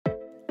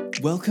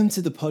Welcome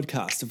to the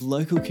podcast of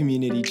Local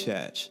Community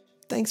Church.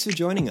 Thanks for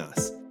joining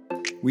us.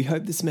 We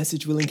hope this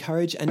message will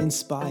encourage and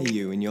inspire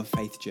you in your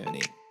faith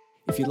journey.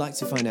 If you'd like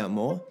to find out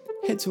more,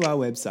 head to our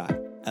website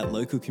at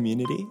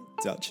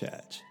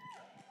localcommunity.church.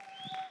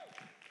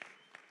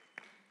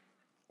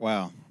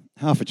 Wow,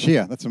 half a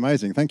cheer. That's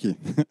amazing. Thank you.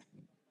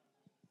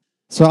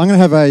 So I'm going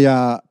to have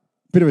a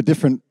bit of a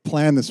different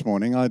plan this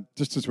morning.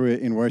 Just as we're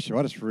in worship,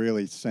 I just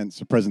really sense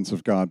the presence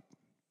of God.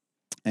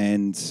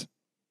 And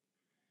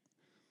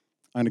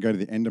I'm going to go to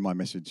the end of my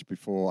message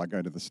before I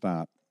go to the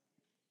start.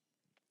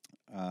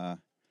 'Cause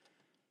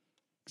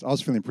I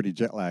was feeling pretty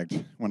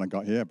jet-lagged when I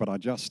got here, but I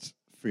just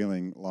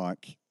feeling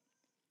like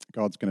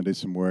God's going to do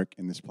some work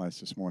in this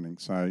place this morning.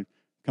 So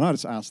can I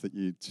just ask that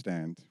you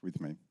stand with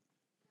me?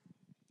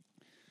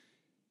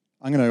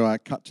 I'm going to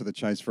cut to the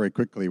chase very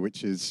quickly,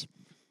 which is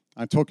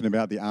I'm talking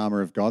about the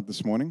armour of God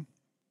this morning,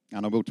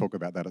 and I will talk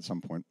about that at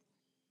some point.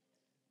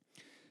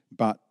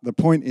 But the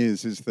point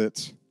is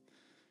that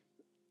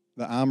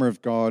the armour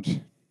of God,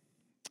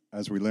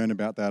 as we learn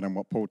about that and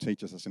what Paul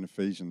teaches us in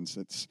Ephesians,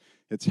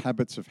 it's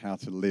habits of how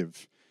to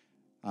live.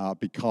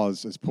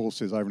 Because, as Paul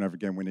says over and over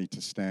again, we need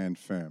to stand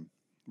firm.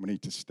 We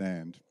need to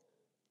stand.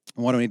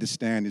 And why do we need to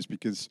stand is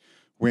because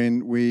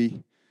when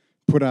we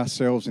put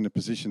ourselves in a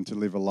position to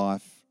live a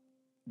life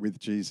with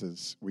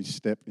Jesus, we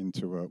step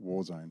into a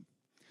war zone.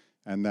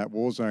 And that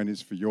war zone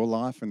is for your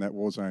life, and that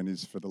war zone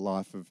is for the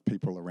life of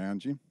people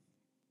around you.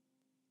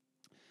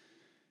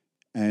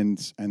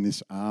 And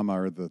this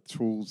armour are the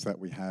tools that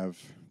we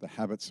have, the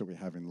habits that we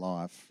have in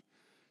life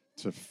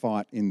to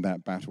fight in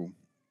that battle.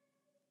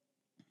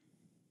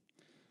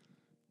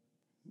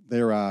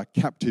 There are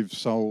captive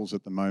souls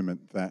at the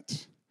moment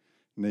that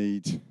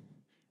need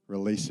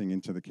releasing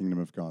into the kingdom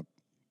of God.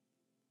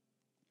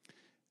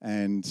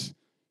 And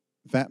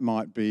that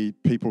might be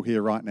people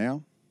here right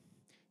now.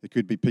 It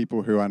could be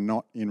people who are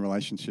not in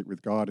relationship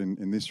with God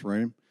in this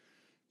room,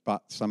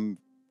 but some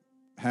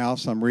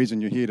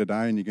reason you're here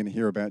today and you're going to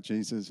hear about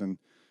Jesus and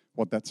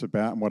what that's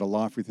about and what a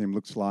life with him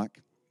looks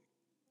like.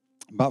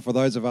 But for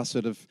those of us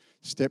that have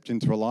stepped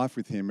into a life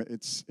with him,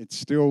 it's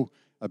still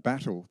a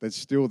battle. There's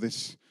still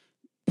this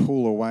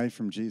pull away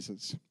from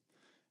Jesus.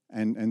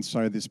 And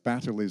so this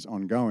battle is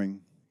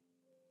ongoing.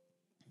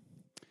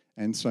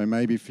 And so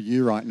maybe for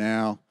you right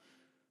now,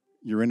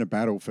 you're in a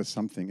battle for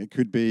something. It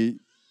could be,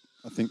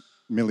 I think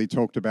Millie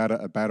talked about it,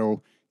 a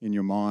battle in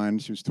your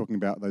mind. She was talking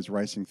about those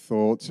racing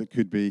thoughts. It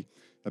could be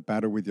a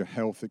battle with your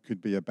health. It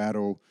could be a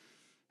battle,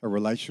 a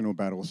relational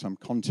battle, some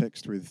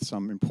context with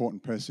some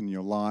important person in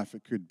your life.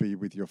 It could be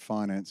with your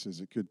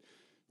finances.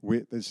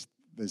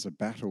 There's a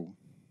battle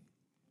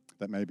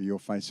that maybe you're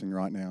facing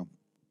right now.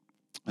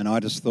 And I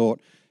just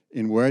thought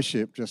in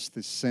worship, just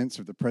this sense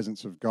of the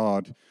presence of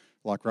God,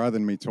 like rather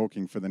than me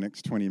talking for the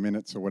next 20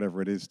 minutes or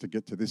whatever it is to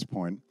get to this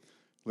point,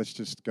 let's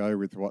just go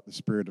with what the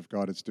Spirit of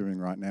God is doing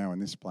right now in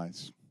this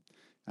place.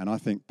 And I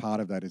think part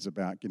of that is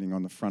about getting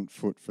on the front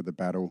foot for the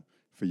battle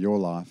for your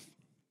life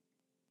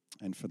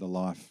and for the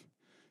life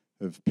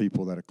of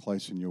people that are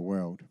close in your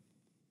world.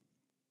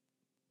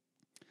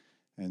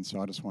 And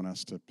so I just want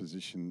us to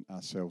position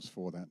ourselves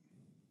for that.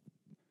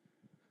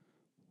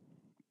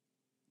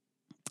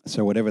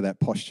 So whatever that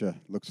posture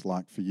looks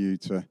like for you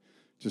to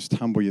just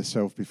humble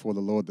yourself before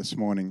the Lord this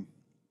morning.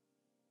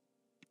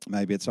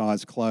 Maybe it's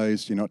eyes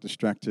closed, you're not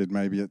distracted.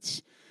 Maybe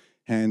it's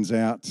hands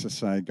out to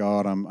say,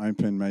 God, I'm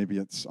open. Maybe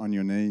it's on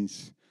your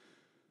knees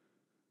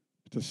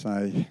to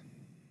say,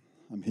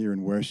 I'm here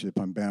in worship.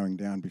 I'm bowing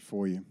down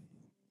before you.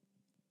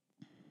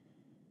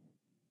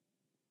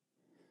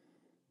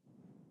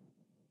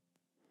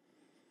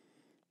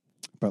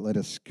 But let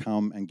us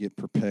come and get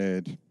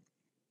prepared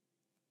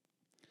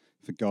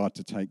for God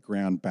to take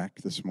ground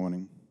back this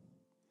morning.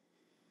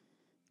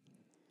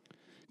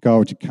 God,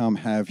 would you come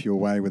have your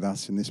way with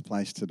us in this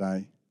place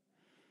today?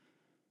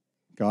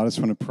 God, I just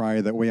want to pray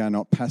that we are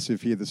not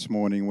passive here this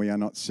morning. We are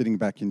not sitting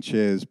back in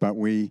chairs, but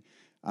we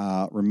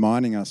are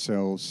reminding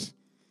ourselves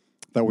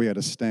that we are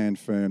to stand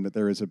firm, that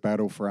there is a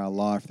battle for our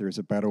life, there is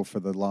a battle for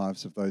the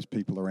lives of those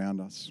people around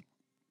us.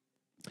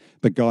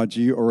 But God,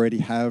 you already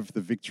have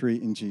the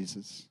victory in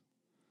Jesus.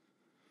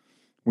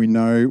 We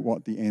know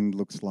what the end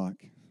looks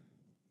like.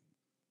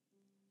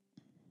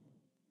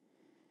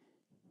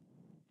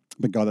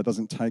 But God, that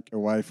doesn't take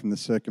away from the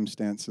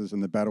circumstances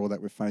and the battle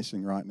that we're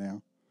facing right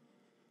now.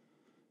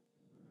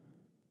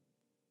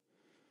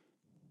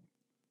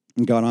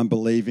 And God, I'm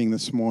believing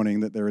this morning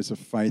that there is a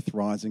faith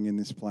rising in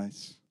this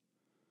place.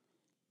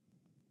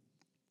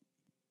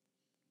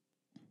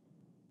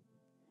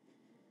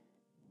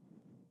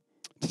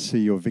 To see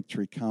your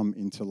victory come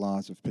into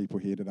lives of people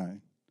here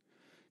today.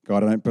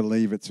 God, I don't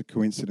believe it's a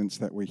coincidence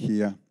that we're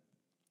here,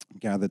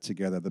 gathered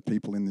together, the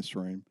people in this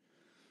room.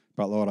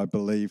 But Lord, I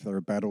believe there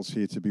are battles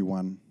here to be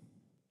won.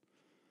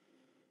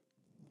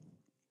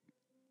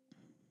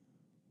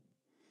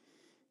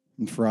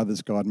 And for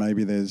others, God,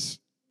 maybe there's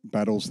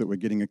battles that we're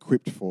getting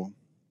equipped for,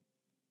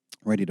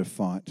 ready to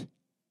fight.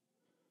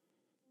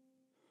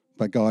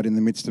 But God, in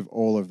the midst of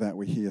all of that,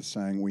 we're here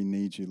saying, we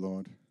need you,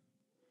 Lord.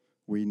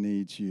 We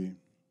need you.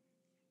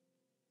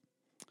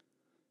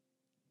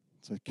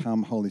 So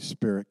come, Holy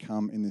Spirit,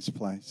 come in this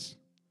place.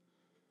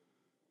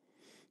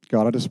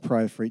 God, I just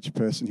pray for each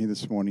person here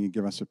this morning. You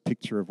give us a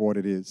picture of what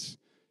it is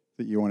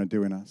that you want to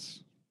do in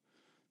us.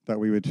 That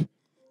we would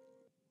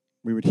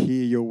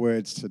hear your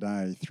words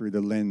today through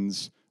the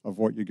lens of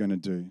what you're going to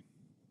do.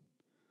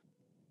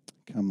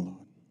 Come,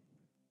 Lord.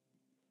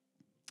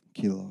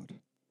 Thank you, Lord.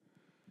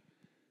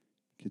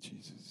 Thank you,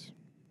 Jesus.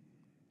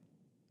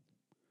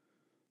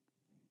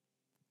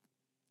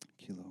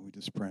 Thank you, Lord. We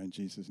just pray in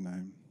Jesus'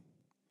 name.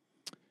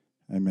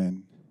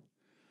 Amen.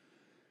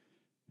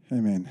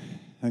 Amen.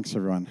 Thanks,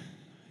 everyone.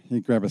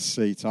 You grab a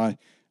seat. I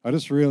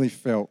just really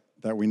felt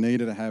that we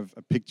needed to have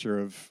a picture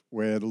of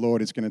where the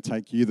Lord is going to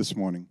take you this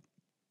morning.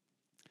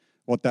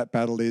 What that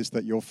battle is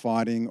that you're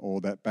fighting,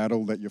 or that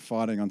battle that you're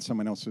fighting on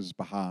someone else's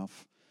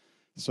behalf,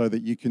 so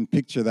that you can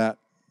picture that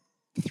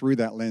through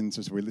that lens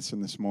as we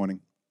listen this morning.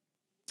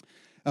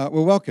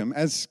 Well, welcome.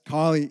 As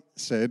Kylie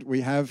said,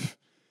 we have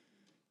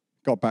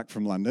got back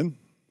from London,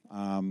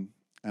 and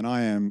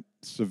I am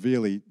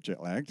severely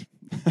jet-lagged.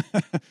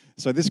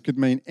 So this could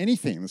mean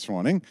anything this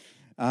morning.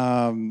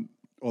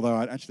 Although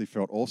I actually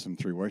felt awesome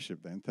through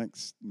worship then.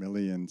 Thanks,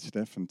 Millie and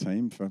Steph and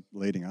team, for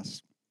leading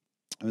us.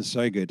 It was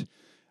so good.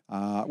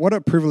 What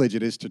a privilege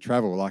it is to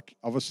travel. Like,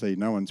 obviously,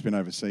 no one's been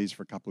overseas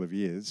for a couple of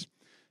years.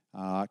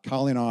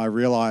 Carly and I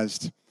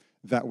realised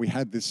that we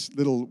had this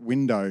little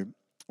window.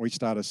 We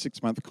start a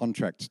 6-month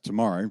contract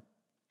tomorrow,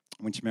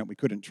 which meant we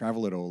couldn't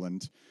travel at all.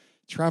 And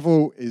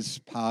travel is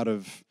part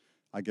of,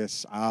 I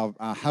guess, our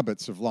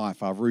habits of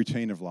life, our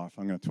routine of life,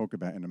 I'm going to talk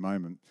about in a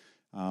moment.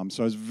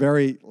 So it's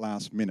very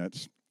last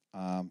minute.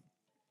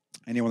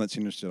 Anyone that's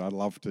interested, I'd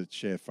love to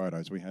share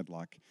photos. We had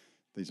like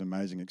these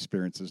amazing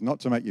experiences, not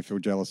to make you feel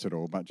jealous at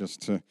all, but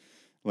just to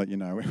let you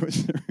know it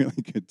was a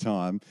really good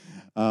time.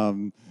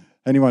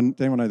 Anyone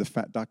know the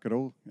Fat Duck at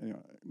all?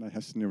 No,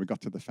 Heston, we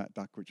got to the Fat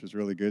Duck, which was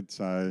really good.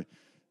 So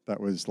that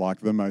was like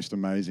the most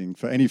amazing.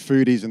 For any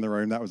foodies in the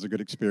room, that was a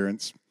good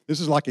experience. This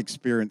is like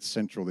Experience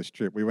Central, this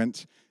trip. We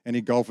went,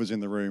 any golfers in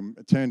the room,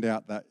 it turned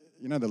out that,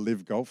 the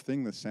Live Golf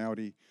thing, the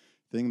Saudi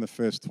thing, the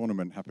first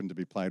tournament happened to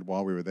be played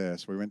while we were there.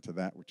 So we went to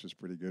that, which was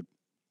pretty good.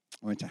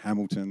 I went to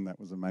Hamilton, that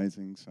was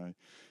amazing. So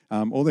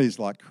all these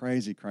like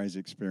crazy, crazy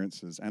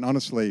experiences. And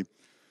honestly,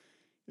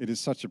 it is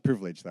such a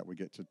privilege that we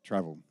get to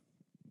travel,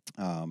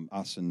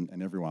 us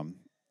and everyone.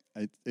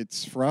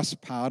 It's for us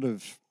part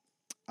of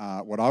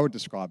what I would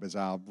describe as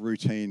our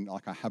routine,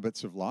 like our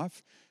habits of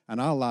life. And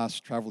our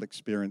last travel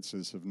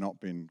experiences have not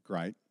been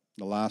great.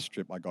 The last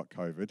trip I got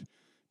COVID.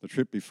 The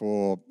trip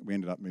before, we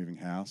ended up moving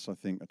house. I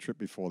think a trip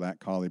before that,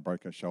 Kylie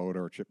broke her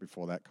shoulder. A trip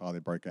before that,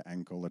 Kylie broke her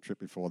ankle. A trip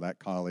before that,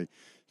 Kylie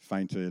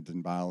fainted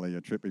in Bali.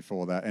 A trip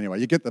before that. Anyway,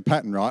 you get the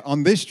pattern, right?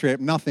 On this trip,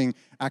 nothing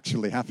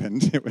actually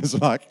happened. It was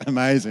like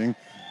amazing.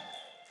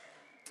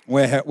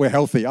 We're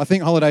healthy. I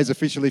think holidays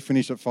officially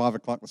finish at 5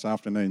 o'clock this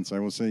afternoon,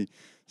 so we'll see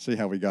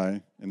how we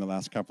go in the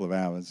last couple of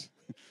hours.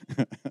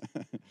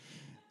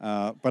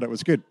 But it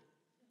was good.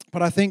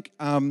 But I think,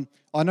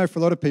 I know for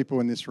a lot of people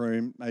in this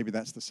room, maybe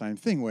that's the same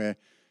thing where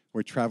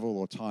travel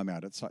or time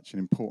out, it's such an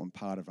important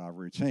part of our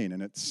routine.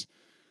 And it's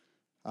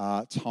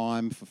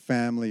time for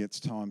family, it's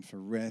time for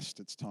rest,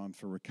 it's time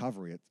for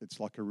recovery.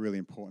 It's like a really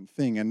important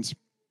thing. And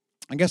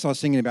I guess I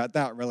was thinking about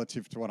that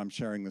relative to what I'm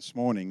sharing this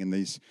morning in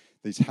these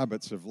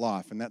habits of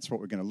life. And that's what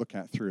we're going to look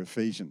at through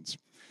Ephesians.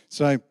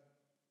 So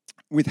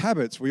with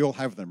habits, we all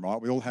have them, right?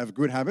 We all have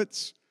good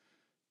habits.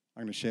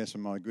 I'm going to share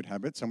some of my good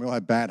habits. And we all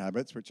have bad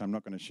habits, which I'm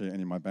not going to share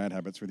any of my bad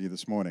habits with you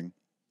this morning.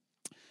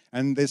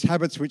 And there's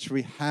habits which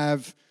we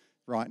have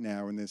right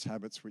now, and there's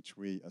habits which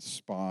we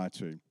aspire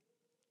to.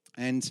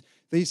 And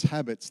these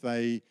habits,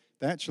 they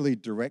actually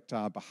direct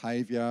our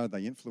behavior,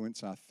 they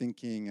influence our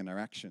thinking and our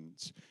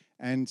actions.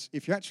 And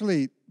if you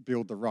actually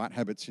build the right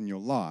habits in your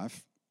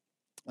life,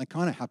 they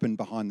kind of happen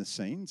behind the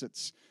scenes.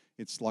 It's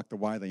like the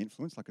way they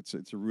influence, like it's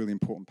a really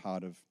important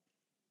part of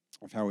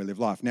how we live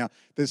life. Now,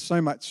 there's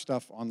so much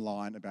stuff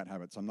online about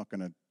habits. I'm not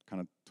going to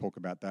kind of talk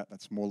about that.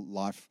 That's more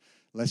life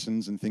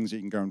lessons and things that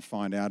you can go and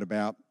find out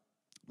about.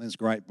 There's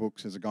great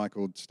books. There's a guy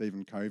called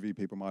Stephen Covey,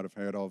 people might have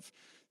heard of,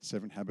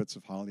 7 Habits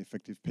of Highly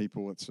Effective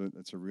People. It's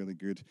a really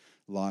good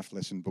life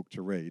lesson book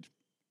to read.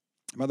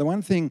 But the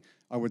one thing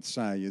I would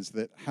say is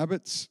that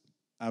habits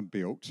are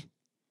built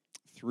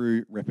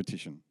through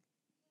repetition.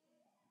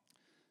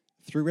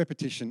 Through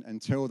repetition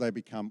until they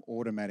become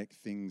automatic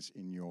things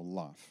in your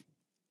life.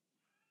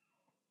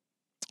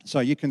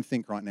 So you can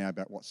think right now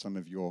about what some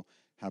of your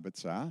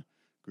habits are.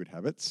 Good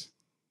habits,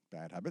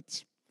 bad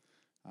habits.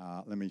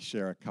 Let me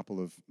share a couple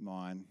of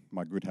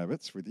my good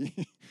habits with you,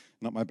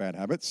 not my bad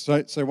habits.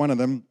 So one of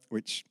them,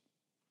 which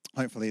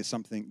hopefully is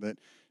something that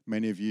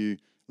many of you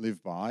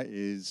live by,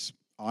 is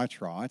I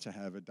try to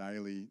have a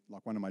daily,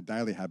 like one of my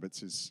daily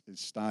habits is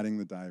starting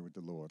the day with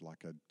the Lord,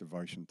 like a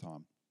devotion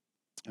time.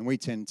 And we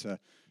tend to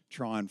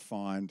try and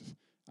find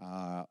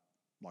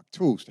like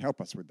tools to help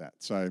us with that.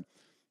 So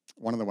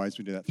one of the ways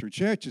we do that through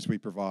church is we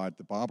provide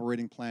the Bible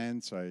reading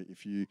plan. So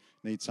if you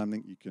need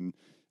something, you can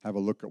have a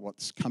look at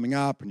what's coming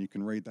up and you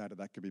can read that, and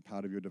that could be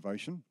part of your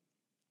devotion.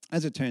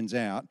 As it turns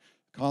out,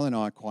 Kyle and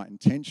I quite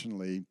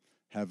intentionally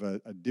have a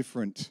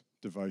different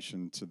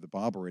devotion to the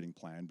Bible reading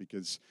plan,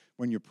 because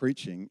when you're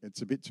preaching,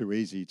 it's a bit too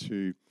easy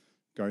to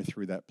go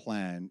through that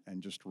plan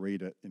and just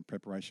read it in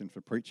preparation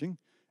for preaching.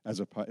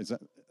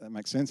 That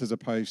makes sense? As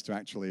opposed to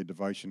actually a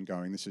devotion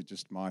going, this is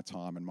just my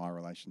time and my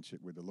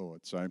relationship with the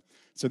Lord. So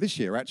this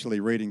year, actually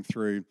reading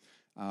through,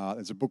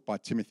 there's a book by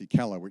Timothy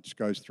Keller which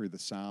goes through the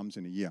Psalms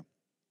in a year,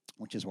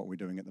 which is what we're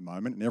doing at the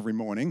moment. And every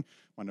morning,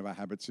 one of our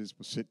habits is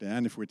we'll sit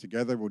down. If we're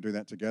together, we'll do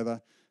that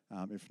together.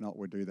 If not,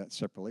 we'll do that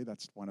separately.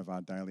 That's one of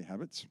our daily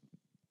habits.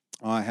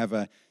 I have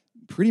a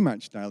pretty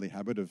much daily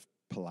habit of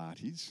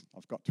Pilates.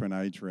 I've got to an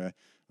age where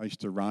I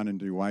used to run and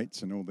do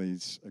weights and all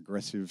these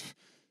aggressive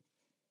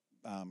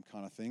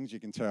kind of things. You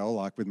can tell,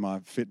 like with my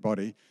fit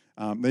body.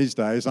 These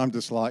days, I'm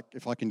just like,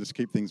 if I can just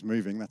keep things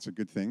moving, that's a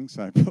good thing.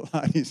 So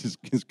Pilates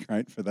is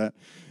great for that.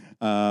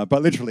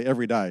 But literally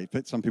every day.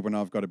 Some people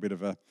know I've got a bit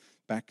of a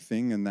back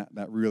thing, and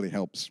that really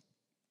helps.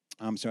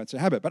 So it's a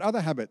habit. But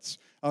other habits,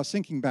 I was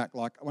thinking back,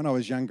 like when I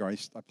was younger, I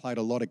played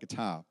a lot of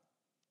guitar.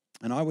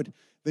 And I would,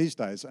 these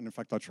days, and in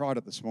fact I tried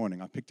it this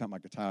morning, I picked up my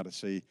guitar to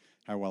see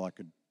how well I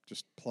could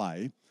just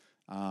play.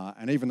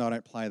 And even though I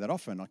don't play that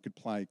often, I could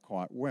play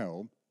quite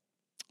well.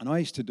 And I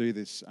used to do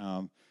this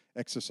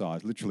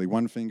exercise, literally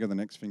one finger, the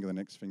next finger, the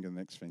next finger, the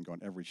next finger on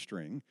every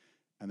string,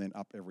 and then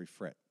up every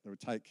fret. It would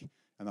take,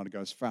 and I'd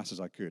go as fast as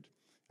I could.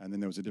 And then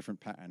there was a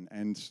different pattern.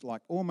 And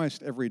like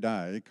almost every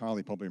day,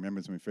 Kylie probably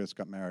remembers when we first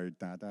got married,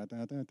 da da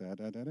da da da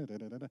da da da da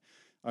da da,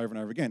 over and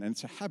over again. And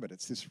it's a habit.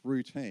 It's this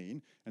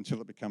routine until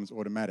it becomes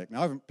automatic. Now,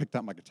 I haven't picked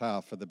up my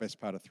guitar for the best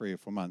part of 3 or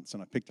 4 months,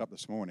 and I picked up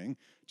this morning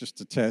just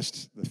to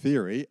test the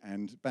theory,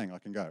 and bang, I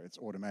can go. It's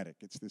automatic.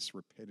 It's this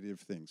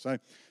repetitive thing. So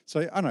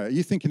I don't know. Are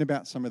you thinking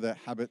about some of the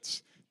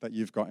habits that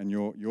you've got in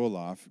your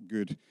life,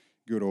 good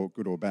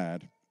or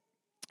bad?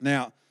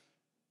 Now,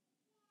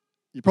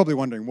 you're probably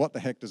wondering, what the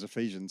heck does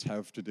Ephesians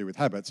have to do with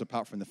habits,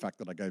 apart from the fact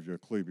that I gave you a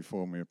clue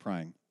before when we were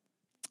praying?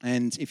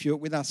 And if you're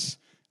with us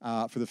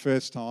for the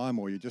first time,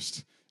 or you're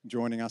just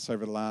joining us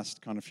over the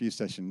last kind of few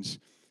sessions,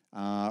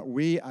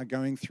 we are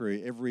going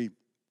through every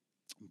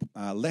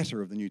letter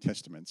of the New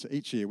Testament. So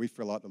each year we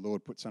feel like the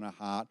Lord puts on our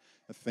heart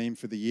a theme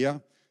for the year,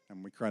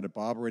 and we create a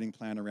Bible reading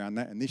plan around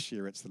that. And this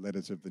year it's the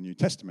letters of the New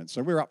Testament.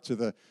 So we're up to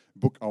the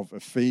book of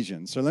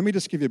Ephesians. So let me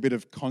just give you a bit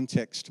of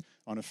context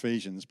on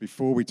Ephesians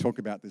before we talk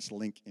about this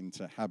link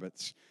into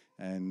habits,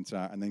 and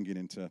then get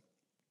into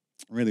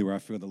really where I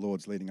feel the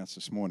Lord's leading us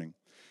this morning.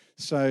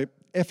 So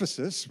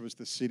Ephesus was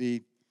the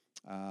city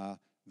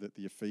that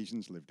the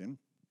Ephesians lived in.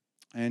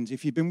 And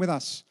if you've been with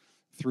us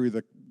through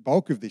the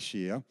bulk of this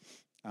year,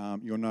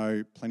 you'll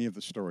know plenty of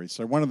the stories.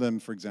 So one of them,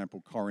 for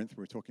example, Corinth,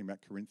 we're talking about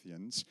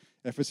Corinthians.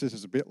 Ephesus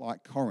is a bit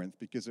like Corinth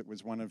because it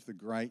was one of the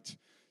great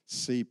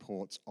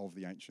seaports of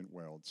the ancient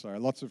world. So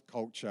lots of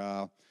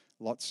culture,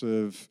 lots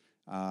of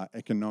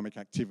economic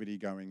activity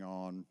going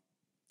on,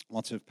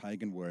 lots of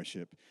pagan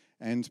worship.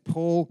 And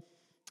Paul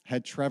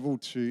had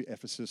travelled to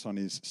Ephesus on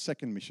his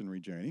second missionary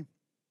journey,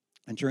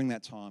 and during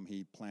that time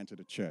he planted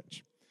a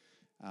church.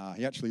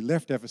 He actually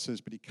left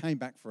Ephesus, but he came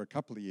back for a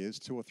couple of years,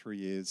 2 or 3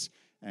 years,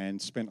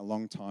 and spent a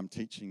long time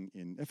teaching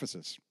in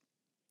Ephesus.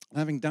 And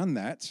having done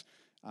that,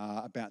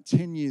 about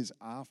 10 years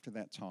after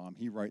that time,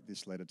 he wrote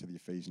this letter to the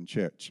Ephesian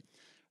church.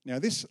 Now,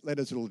 this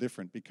letter's a little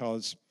different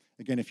because,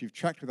 again, if you've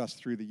tracked with us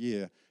through the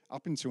year,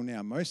 up until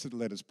now, most of the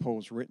letters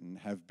Paul's written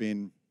have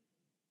been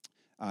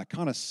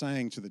kind of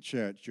saying to the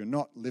church, you're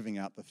not living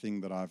out the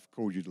thing that I've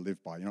called you to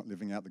live by. You're not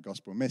living out the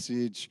gospel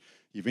message.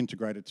 You've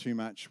integrated too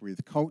much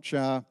with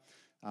culture.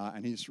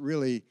 And he's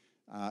really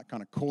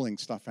kind of calling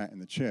stuff out in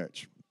the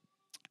church.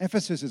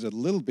 Ephesus is a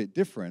little bit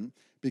different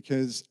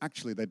because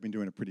actually they'd been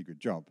doing a pretty good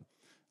job.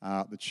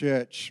 The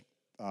church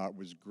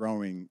was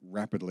growing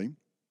rapidly.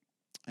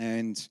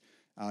 And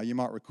you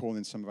might recall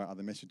in some of our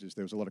other messages,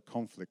 there was a lot of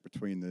conflict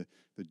between the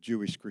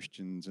Jewish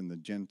Christians and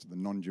the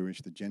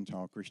non-Jewish, the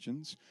Gentile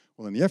Christians.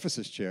 Well, in the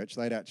Ephesus church,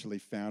 they'd actually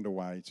found a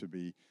way to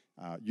be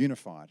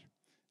unified.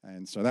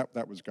 And so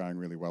that was going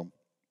really well.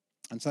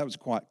 And so that was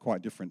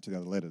quite different to the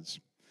other letters.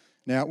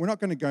 Now, we're not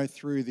going to go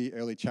through the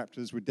early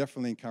chapters. We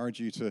definitely encourage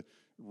you to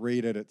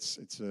read it. It's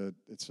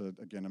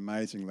again,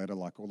 amazing letter,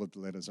 like all of the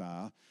letters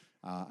are.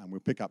 And we'll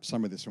pick up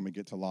some of this when we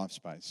get to Life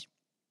Space.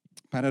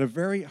 But at a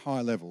very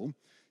high level,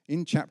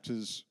 in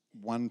chapters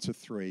 1 to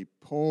 3,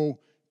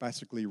 Paul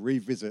basically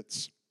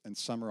revisits and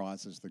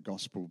summarizes the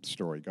gospel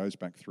story, goes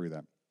back through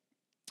that.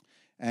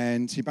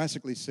 And he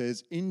basically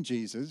says, in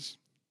Jesus,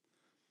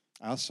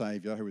 our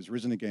Saviour, who is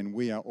risen again,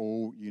 we are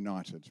all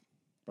united.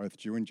 Both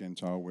Jew and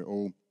Gentile, we're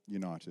all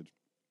united.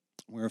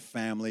 We're a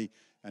family,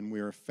 and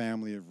we're a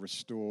family of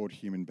restored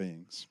human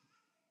beings.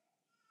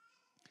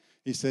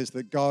 He says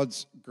that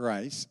God's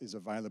grace is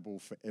available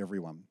for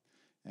everyone.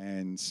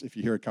 And if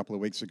you hear a couple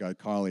of weeks ago,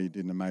 Kylie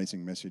did an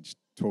amazing message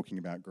talking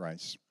about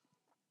grace.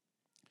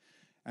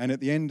 And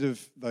at the end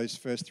of those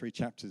first 3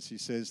 chapters, he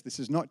says this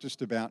is not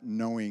just about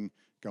knowing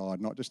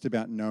God, not just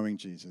about knowing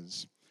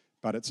Jesus,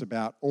 but it's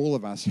about all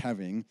of us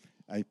having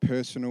a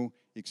personal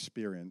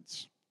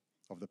experience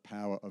of the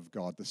power of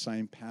God, the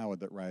same power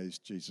that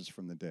raised Jesus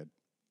from the dead.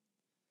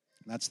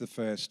 And that's the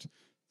first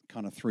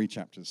kind of 3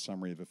 chapters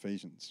summary of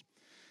Ephesians.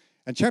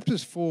 And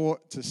chapters 4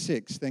 to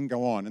 6 then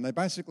go on, and they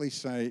basically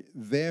say,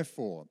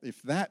 therefore,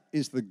 if that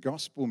is the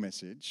gospel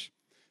message,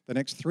 the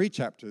next 3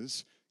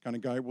 chapters kind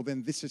of go, well,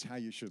 then this is how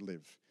you should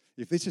live.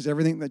 If this is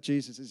everything that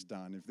Jesus has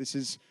done, if this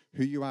is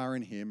who you are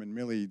in him, and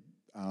Millie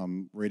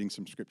reading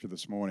some scripture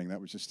this morning, that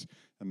was just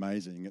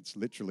amazing. It's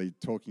literally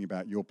talking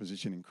about your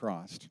position in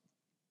Christ.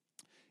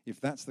 If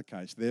that's the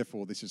case,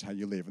 therefore, this is how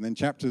you live. And then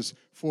chapters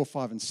 4,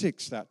 5, and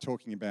 6 start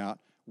talking about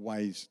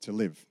ways to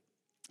live.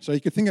 So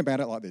you could think about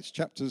it like this.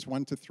 Chapters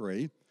 1 to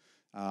 3,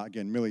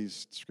 again,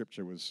 Millie's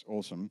scripture was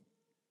awesome.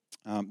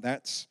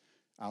 That's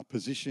our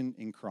position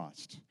in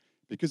Christ.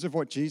 Because of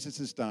what Jesus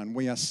has done,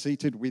 we are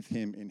seated with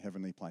him in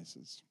heavenly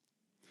places.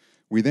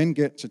 We then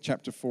get to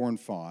chapter 4 and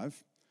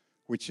 5,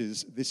 which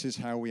is, this is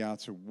how we are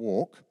to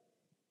walk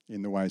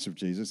in the ways of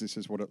Jesus. This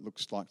is what it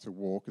looks like to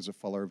walk as a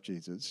follower of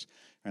Jesus.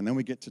 And then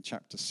we get to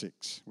chapter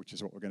 6, which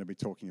is what we're going to be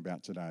talking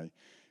about today.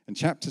 And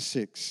chapter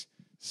 6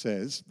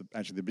 says,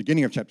 actually the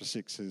beginning of chapter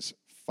 6 is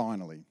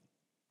finally.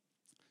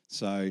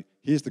 So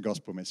here's the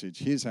gospel message.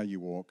 Here's how you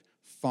walk.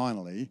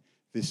 Finally,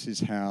 this is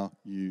how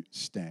you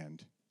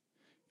stand.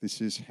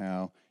 This is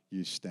how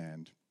you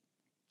stand.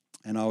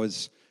 And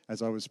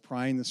as I was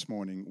praying this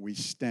morning, we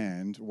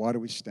stand. Why do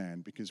we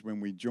stand? Because when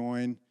we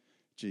join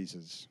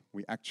Jesus,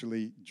 we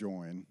actually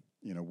join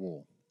in a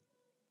war.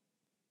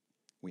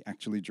 We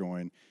actually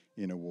join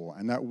in a war.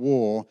 And that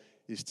war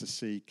is to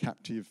see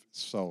captive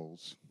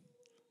souls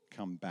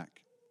come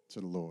back to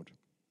the Lord,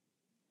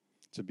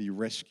 to be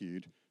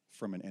rescued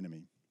from an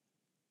enemy.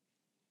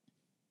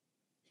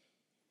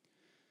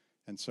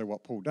 And so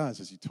what Paul does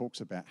is he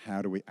talks about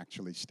how do we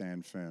actually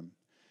stand firm.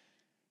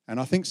 And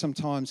I think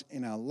sometimes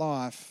in our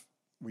life,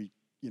 we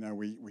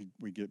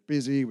get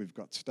busy, we've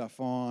got stuff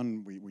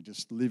on, we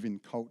just live in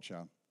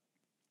culture.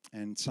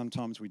 And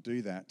sometimes we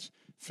do that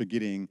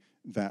forgetting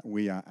that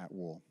we are at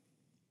war.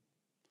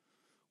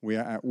 We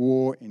are at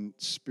war in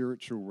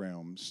spiritual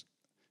realms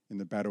in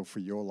the battle for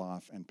your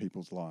life and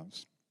people's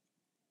lives.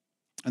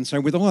 And so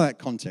with all that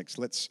context,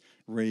 let's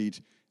read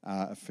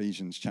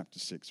Ephesians chapter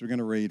 6. We're going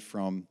to read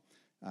from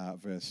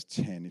verse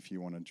 10 if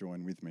you want to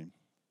join with me.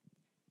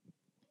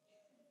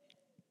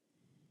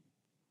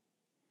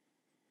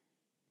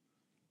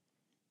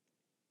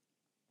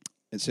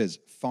 It says,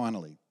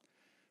 finally.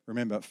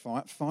 Remember,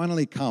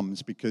 finally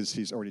comes because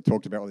he's already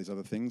talked about all these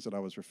other things that I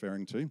was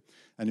referring to.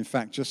 And in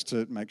fact, just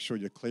to make sure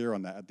you're clear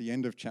on that, at the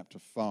end of chapter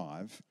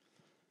 5,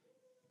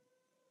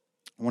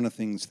 one of the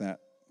things that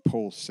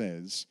Paul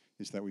says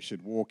is that we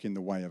should walk in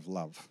the way of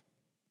love.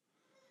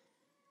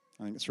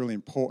 I think it's really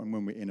important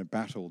when we're in a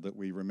battle that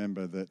we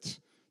remember that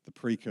the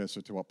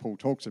precursor to what Paul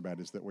talks about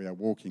is that we are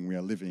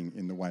living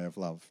in the way of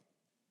love.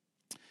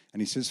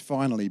 And he says,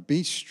 finally,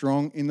 be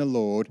strong in the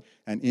Lord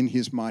and in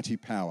his mighty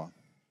power.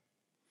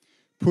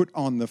 Put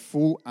on the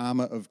full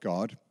armor of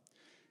God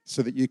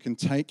so that you can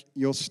take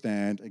your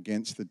stand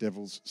against the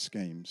devil's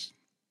schemes.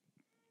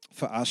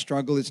 For our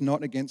struggle is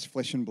not against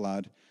flesh and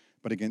blood,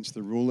 but against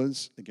the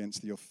rulers,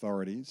 against the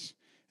authorities,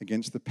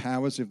 against the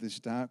powers of this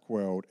dark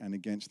world, and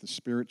against the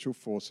spiritual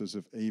forces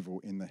of evil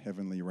in the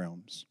heavenly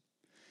realms.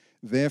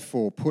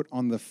 Therefore, put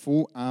on the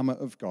full armor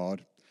of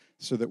God,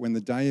 so that when the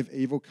day of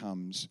evil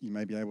comes, you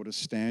may be able to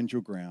stand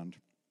your ground,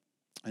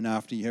 and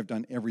after you have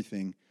done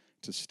everything,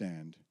 to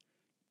stand.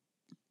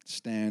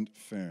 Stand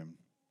firm.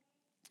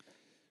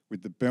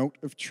 With the belt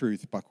of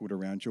truth buckled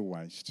around your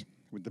waist,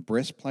 with the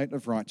breastplate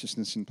of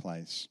righteousness in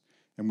place,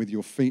 and with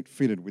your feet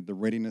fitted with the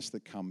readiness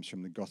that comes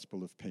from the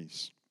gospel of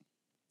peace.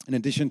 In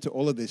addition to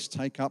all of this,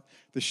 take up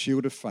the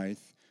shield of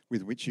faith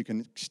with which you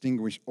can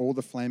extinguish all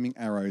the flaming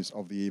arrows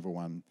of the evil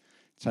one.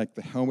 Take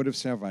the helmet of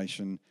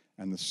salvation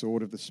and the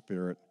sword of the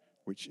Spirit,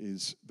 which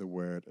is the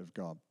word of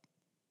God.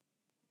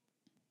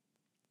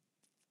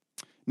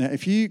 Now,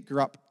 if you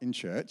grew up in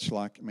church,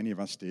 like many of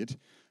us did,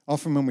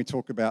 often when we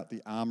talk about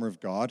the armour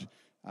of God,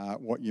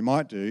 what you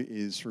might do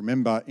is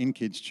remember in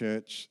kids'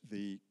 church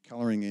the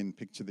colouring in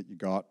picture that you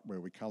got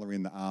where we colour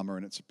in the armour,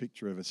 and it's a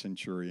picture of a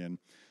centurion.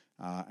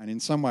 And in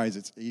some ways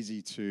it's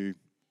easy to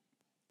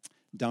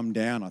dumb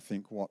down, I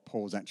think, what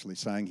Paul's actually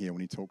saying here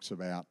when he talks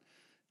about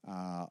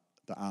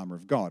the armour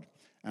of God.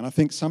 And I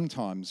think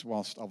sometimes,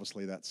 whilst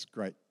obviously that's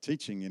great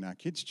teaching in our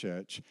kids'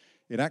 church,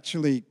 it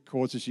actually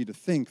causes you to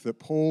think that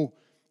Paul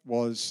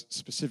was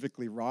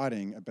specifically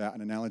writing about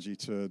an analogy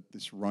to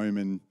this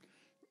Roman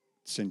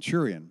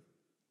centurion.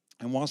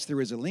 And whilst there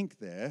is a link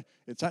there,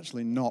 it's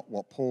actually not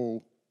what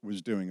Paul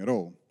was doing at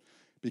all.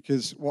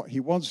 Because what he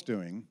was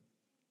doing,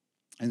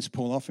 as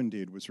Paul often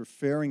did, was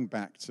referring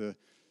back to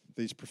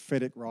these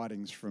prophetic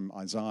writings from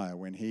Isaiah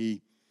when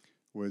he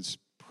was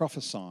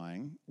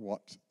prophesying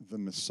what the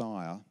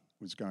Messiah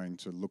was going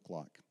to look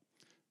like,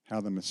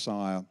 how the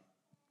Messiah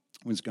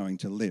was going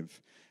to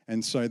live.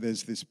 And so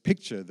there's this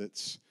picture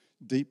that's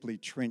deeply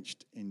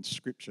trenched in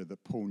Scripture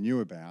that Paul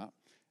knew about,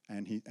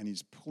 and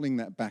he's pulling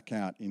that back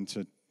out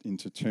into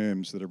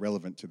terms that are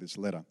relevant to this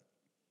letter.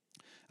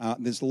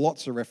 There's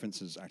lots of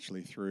references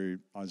actually through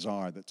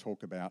Isaiah that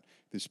talk about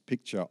this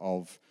picture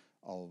of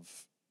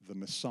the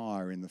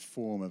Messiah in the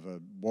form of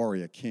a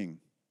warrior king.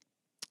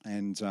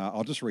 And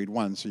I'll just read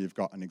one so you've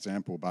got an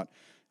example, but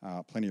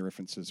plenty of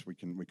references we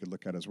could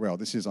look at as well.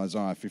 This is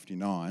Isaiah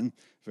 59,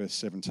 verse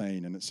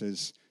 17, and it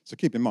says, so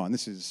keep in mind,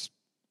 this is,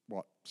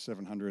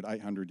 700,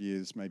 800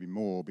 years, maybe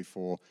more,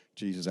 before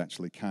Jesus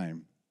actually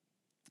came.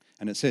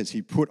 And it says,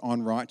 he put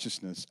on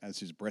righteousness as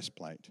his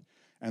breastplate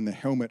and the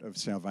helmet of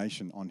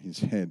salvation on his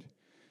head.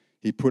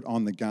 He put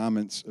on the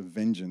garments of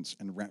vengeance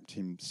and wrapped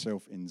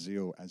himself in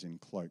zeal as in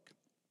cloak.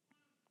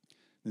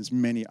 There's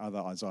many other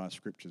Isaiah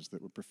scriptures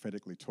that were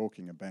prophetically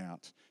talking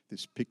about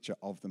this picture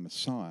of the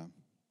Messiah.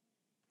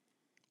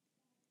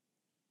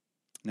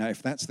 Now,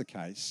 if that's the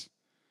case,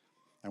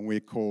 and we're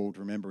called,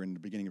 remember in the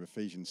beginning of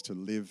Ephesians, to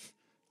live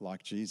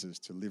like Jesus,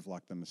 to live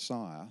like the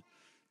Messiah,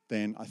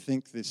 then I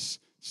think this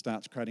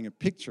starts creating a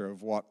picture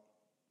of what,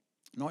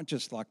 not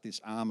just like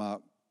this armor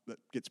that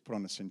gets put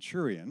on a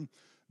centurion,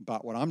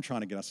 but what I'm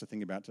trying to get us to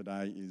think about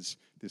today is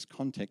this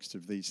context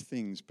of these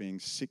things being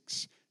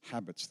 6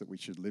 habits that we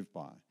should live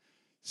by.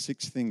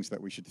 6 things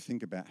that we should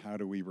think about. How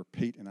do we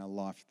repeat in our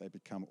life that they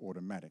become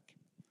automatic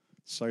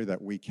so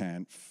that we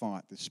can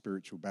fight the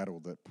spiritual battle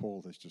that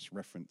Paul has just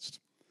referenced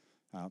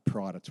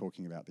prior to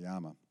talking about the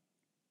armor.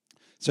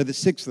 So there's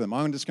 6 of them.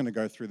 I'm just going to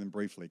go through them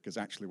briefly because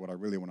actually what I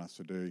really want us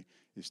to do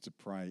is to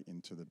pray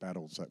into the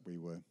battles that we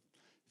were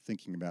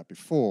thinking about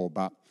before.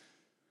 But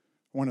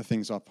one of the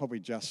things I'd probably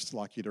just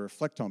like you to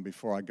reflect on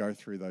before I go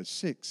through those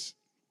 6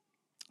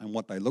 and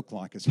what they look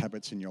like as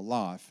habits in your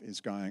life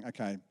is going,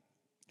 okay,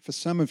 for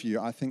some of you,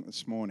 I think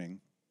this morning,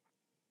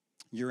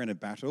 you're in a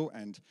battle,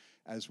 and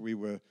as we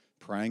were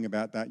praying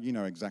about that, you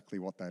know exactly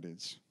what that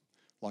is.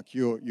 Like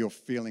you're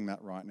feeling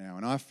that right now.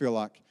 And I feel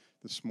like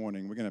this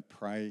morning we're going to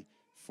pray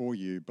for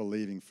you,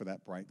 believing for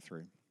that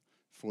breakthrough,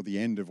 for the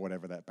end of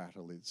whatever that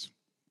battle is,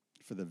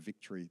 for the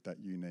victory that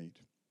you need.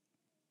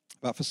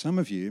 But for some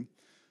of you,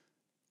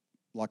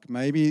 like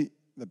maybe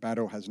the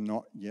battle has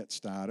not yet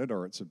started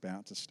or it's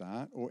about to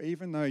start, or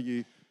even though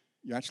you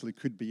actually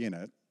could be in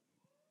it,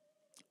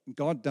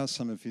 God does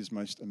some of his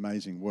most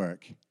amazing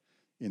work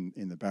in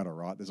the battle,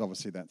 right? There's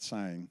obviously that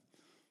saying,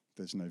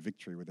 there's no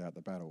victory without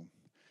the battle.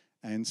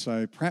 And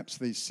so perhaps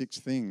these 6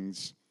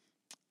 things,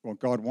 what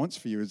God wants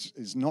for you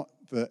is not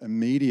the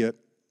immediate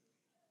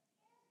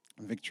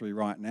victory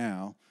right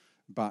now,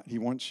 but he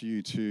wants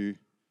you to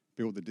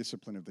build the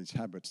discipline of these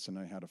habits to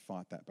know how to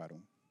fight that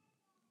battle.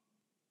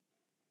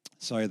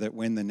 So that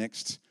when the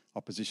next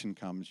opposition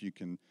comes, you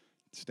can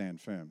stand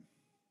firm.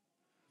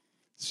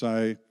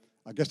 So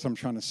I guess what I'm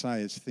trying to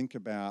say is think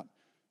about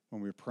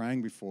when we were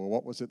praying before,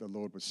 what was it the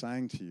Lord was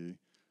saying to you?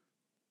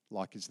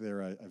 Like, is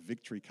there a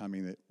victory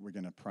coming that we're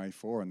going to pray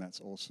for and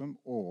that's awesome?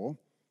 Or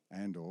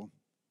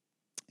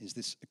is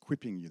this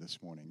equipping you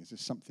this morning? Is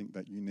this something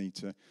that you need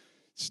to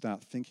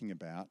start thinking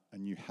about, a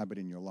new habit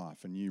in your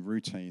life, a new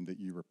routine that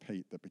you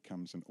repeat that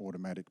becomes an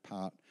automatic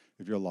part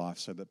of your life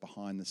so that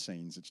behind the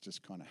scenes it's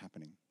just kind of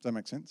happening? Does that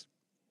make sense?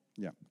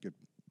 Yeah, good.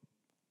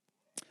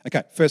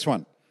 Okay, first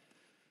one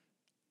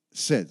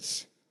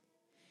says,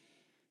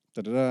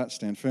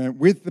 stand firm,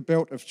 with the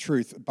belt of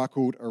truth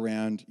buckled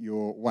around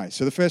your waist.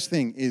 So the first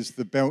thing is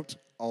the belt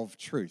of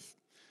truth.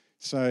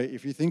 So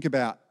if you think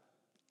about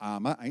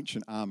armor,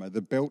 ancient armor,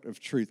 the belt of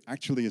truth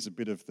actually is a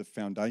bit of the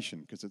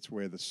foundation because it's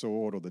where the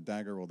sword or the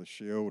dagger or the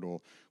shield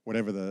or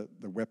whatever the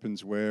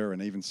weapons were,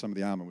 and even some of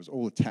the armor was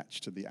all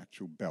attached to the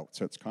actual belt.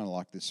 So it's kind of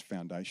like this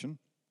foundation.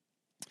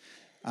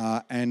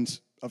 And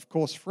of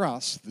course for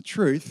us, the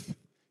truth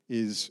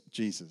is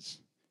Jesus.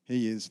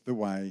 He is the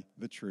way,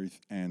 the truth,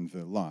 and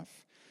the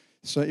life.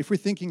 So if we're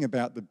thinking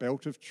about the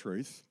belt of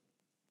truth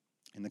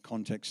in the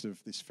context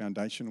of this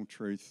foundational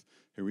truth,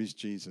 who is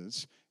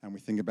Jesus, and we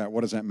think about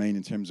what does that mean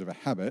in terms of a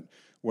habit,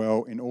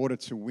 well, in order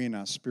to win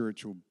our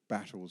spiritual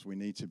battles, we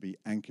need to be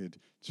anchored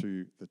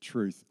to the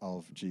truth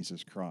of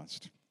Jesus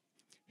Christ,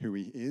 who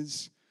he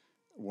is,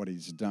 what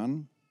he's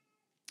done,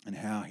 and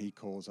how he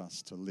calls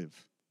us to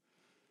live.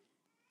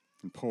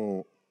 And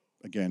Paul,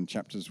 again,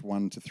 chapters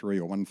 1 to 3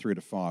 or 1 through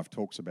to 5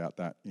 talks about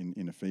that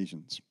in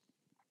Ephesians.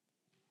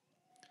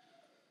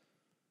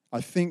 I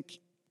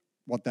think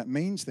what that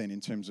means then in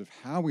terms of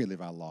how we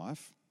live our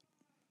life,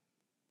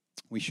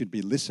 we should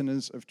be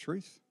listeners of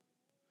truth.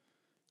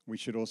 We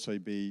should also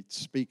be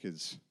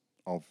speakers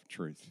of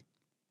truth.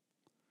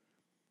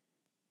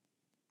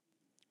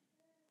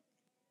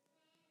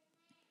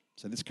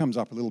 So this comes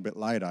up a little bit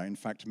later. In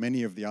fact,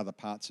 many of the other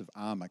parts of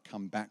armor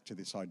come back to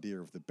this idea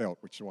of the belt,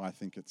 which is why I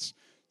think it's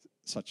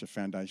such a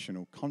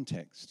foundational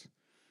context.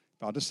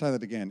 But I'll just say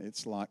that again.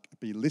 It's like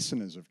be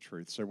listeners of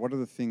truth. So what are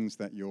the things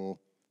that you're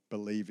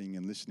believing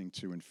and listening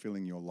to and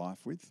filling your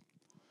life with?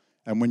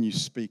 And when you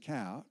speak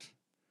out,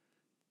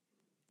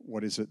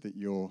 what is it that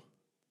you're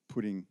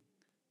putting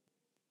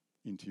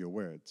into your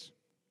words?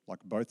 Like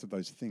both of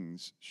those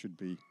things should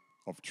be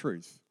of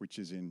truth, which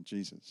is in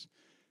Jesus.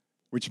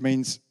 Which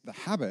means the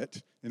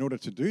habit, in order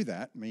to do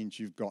that, means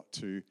you've got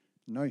to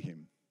know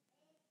him.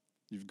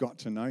 You've got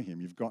to know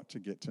him. You've got to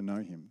get to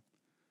know him.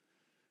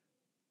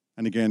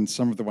 And again,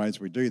 some of the ways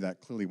we do that,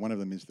 clearly one of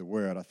them is the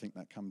word. I think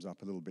that comes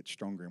up a little bit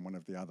stronger in one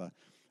of the other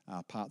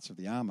parts of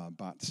the armor.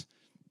 But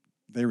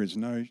there is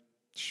no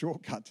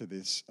shortcut to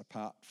this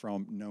apart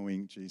from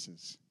knowing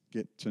Jesus.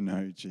 Get to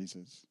know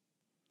Jesus.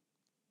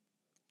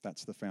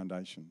 That's the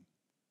foundation.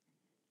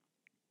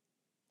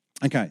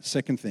 Okay,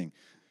 second thing,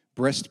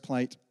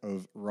 breastplate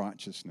of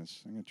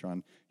righteousness. I'm going to try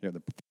and,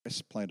 the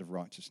breastplate of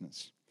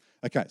righteousness.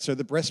 Okay, so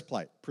the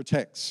breastplate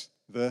protects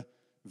the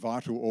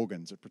vital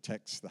organs. It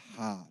protects the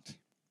heart.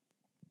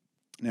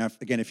 Now,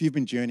 if you've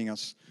been journeying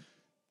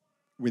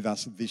with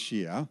us this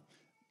year,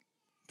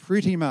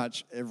 pretty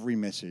much every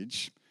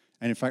message,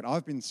 and in fact,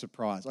 I've been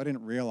surprised. I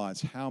didn't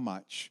realize how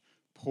much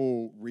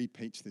Paul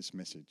repeats this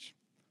message.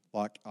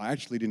 Like, I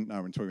actually didn't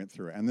know until we went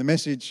through it. And the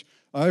message,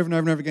 over and over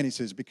and over again, he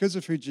says, because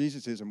of who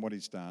Jesus is and what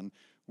he's done,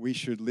 we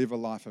should live a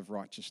life of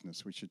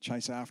righteousness. We should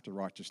chase after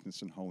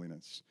righteousness and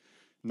holiness.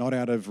 Not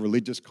out of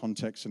religious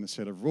context and a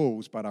set of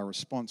rules, but our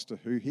response to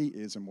who he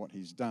is and what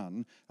he's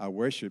done. Our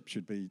worship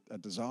should be a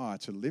desire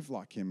to live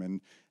like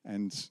him,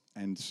 and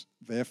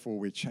therefore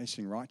we're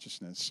chasing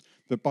righteousness.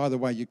 But by the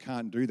way, you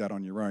can't do that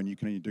on your own. You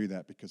can only do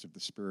that because of the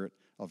Spirit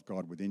of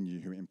God within you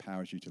who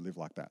empowers you to live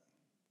like that.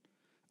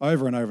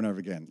 Over and over and over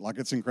again. Like,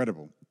 it's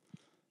incredible.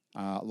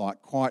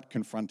 Like, quite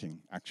confronting,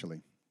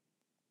 actually.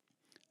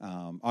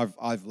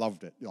 I've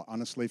loved it.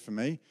 Honestly, for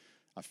me,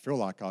 I feel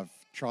like I've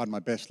tried my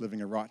best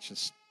living a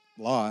righteous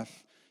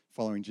life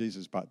following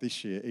Jesus, but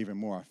this year, even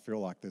more, I feel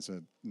like there's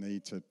a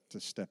need to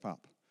step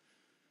up.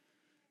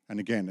 And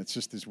again, it's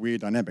just this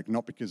weird dynamic,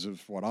 not because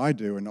of what I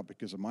do and not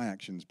because of my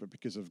actions, but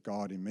because of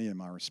God in me and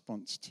my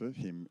response to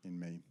him in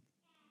me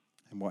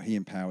and what he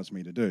empowers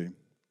me to do.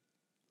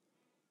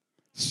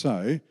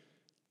 So,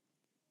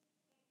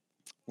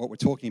 what we're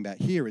talking about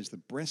here is the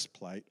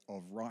breastplate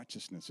of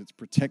righteousness. It's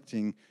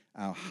protecting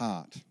our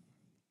heart.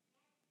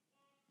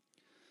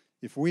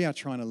 If we are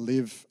trying to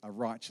live a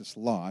righteous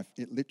life,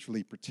 it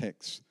literally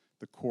protects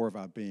the core of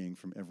our being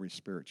from every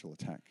spiritual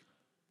attack.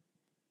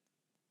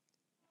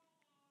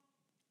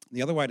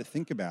 The other way to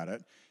think about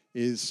it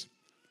is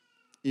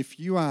if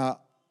you are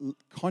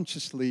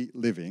consciously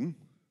living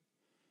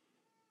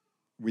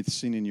with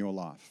sin in your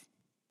life,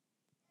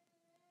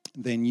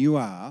 then you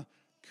are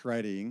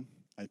creating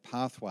a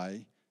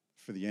pathway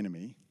for the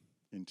enemy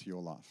into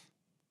your life.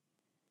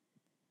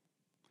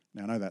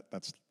 Now, I know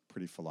that's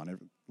pretty full on,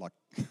 like,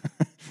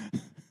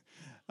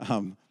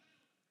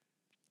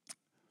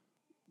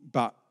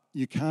 but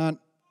you can't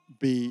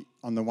be,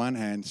 on the one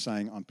hand,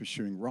 saying I'm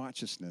pursuing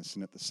righteousness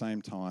and at the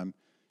same time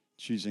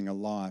choosing a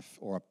life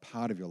or a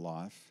part of your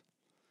life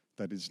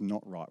that is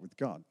not right with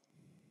God.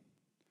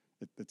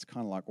 It's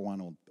kind of like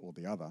one or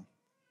the other.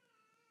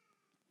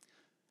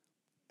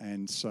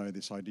 And so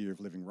this idea of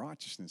living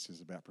righteousness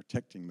is about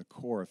protecting the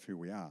core of who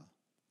we are,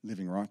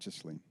 living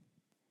righteously.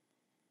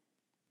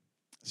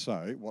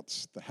 So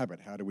what's the habit?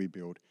 How do we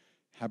build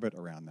habit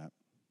around that?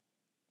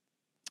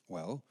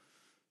 Well,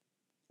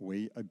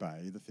 we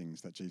obey the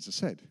things that Jesus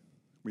said.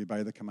 We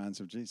obey the commands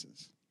of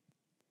Jesus.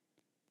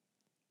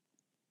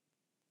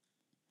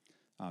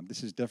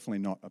 This is definitely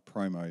not a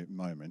promo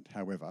moment.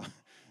 However,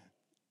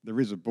 there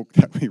is a book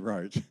that we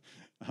wrote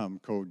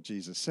called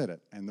Jesus Said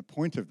It. And the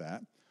point of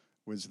that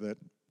was that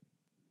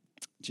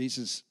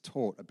Jesus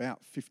taught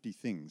about 50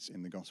 things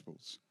in the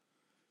Gospels,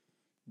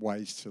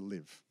 ways to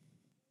live.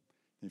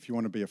 If you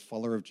want to be a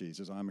follower of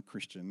Jesus, I'm a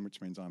Christian,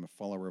 which means I'm a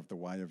follower of the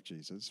way of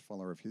Jesus,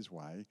 follower of his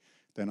way,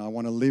 then I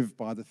want to live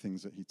by the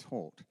things that he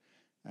taught.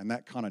 And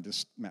that kind of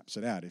just maps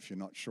it out if you're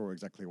not sure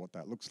exactly what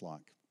that looks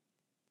like.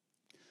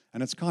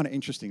 And it's kind of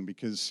interesting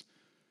because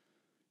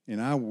in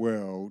our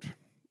world,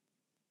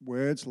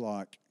 words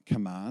like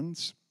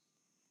commands,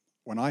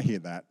 when I hear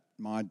that,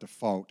 my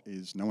default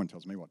is no one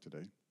tells me what to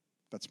do.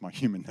 That's my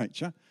human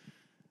nature.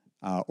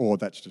 Or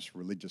that's just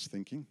religious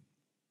thinking.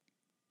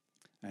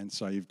 And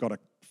so you've got to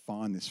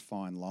find this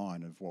fine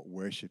line of what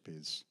worship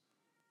is,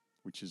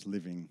 which is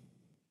living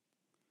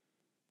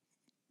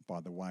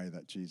by the way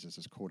that Jesus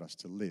has called us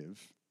to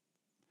live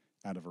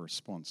out of a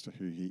response to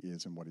who he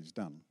is and what he's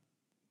done.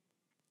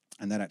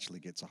 And that actually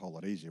gets a whole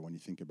lot easier when you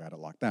think about it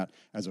like that,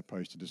 as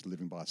opposed to just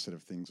living by a set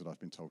of things that I've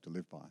been told to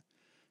live by.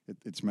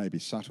 It's maybe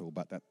subtle,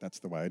 but that's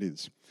the way it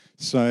is.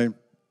 So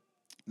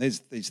there's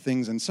these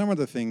things, and some of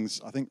the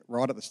things, I think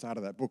right at the start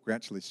of that book, we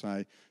actually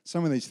say,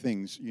 some of these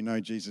things,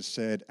 Jesus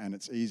said, and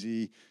it's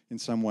easy in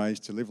some ways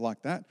to live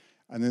like that.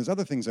 And there's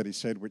other things that he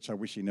said which I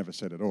wish he never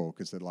said at all,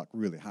 because they're like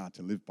really hard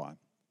to live by.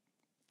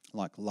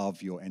 Like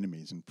love your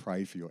enemies and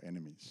pray for your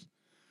enemies.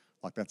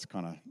 Like that's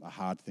kind of a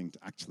hard thing to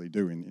actually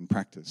do in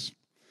practice.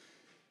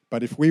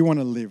 But if we want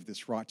to live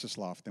this righteous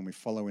life, then we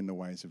follow in the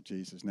ways of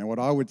Jesus. Now, what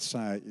I would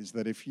say is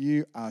that if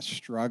you are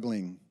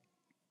struggling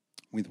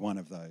with one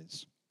of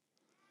those,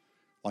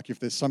 like if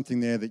there's something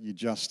there that you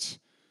just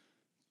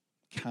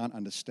can't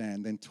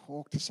understand, then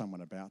talk to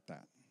someone about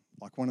that.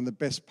 Like one of the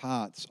best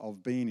parts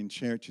of being in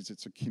church is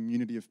it's a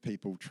community of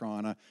people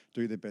trying to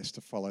do their best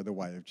to follow the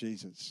way of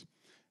Jesus.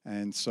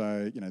 And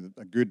so,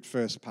 a good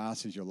first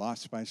pass is your life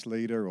space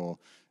leader, or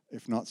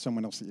if not,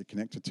 someone else that you're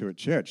connected to at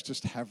church.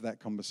 Just have that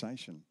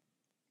conversation.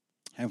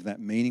 Have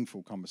that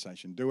meaningful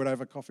conversation. Do it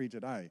over coffee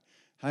today.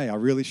 Hey, I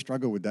really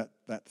struggle with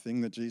that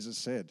thing that Jesus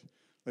said.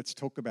 Let's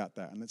talk about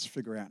that and let's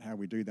figure out how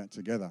we do that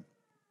together.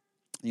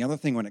 The other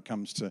thing when it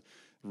comes to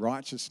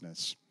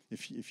righteousness,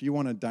 if you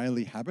want a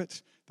daily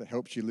habit that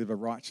helps you live a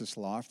righteous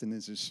life, then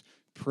there's this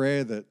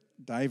prayer that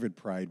David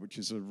prayed, which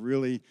is a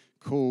really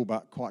cool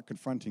but quite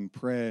confronting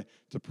prayer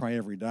to pray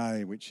every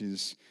day, which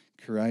is,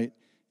 create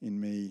in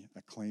me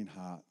a clean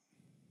heart.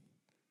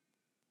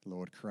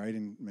 Lord, create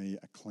in me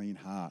a clean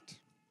heart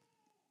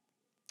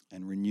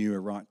and renew a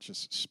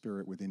righteous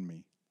spirit within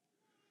me.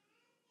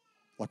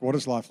 Like, what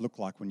does life look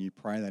like when you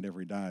pray that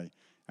every day?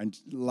 And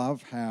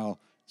love how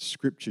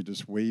Scripture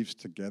just weaves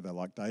together,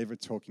 like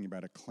David talking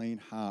about a clean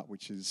heart,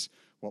 which is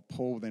what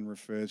Paul then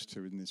refers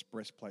to in this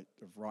breastplate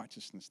of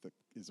righteousness that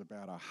is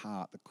about our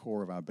heart, the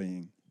core of our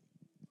being.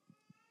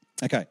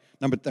 Okay,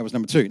 that was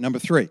number 2. Number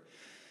 3. Is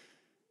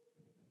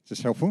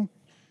this helpful?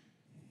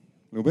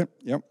 A little bit?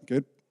 Yep,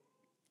 good.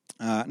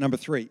 Number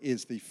 3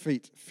 is the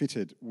feet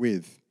fitted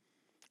with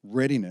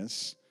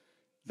readiness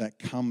that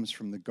comes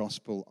from the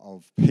gospel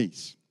of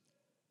peace.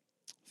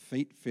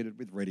 Feet fitted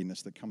with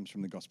readiness that comes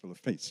from the gospel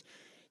of peace.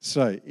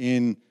 So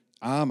in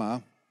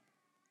armour,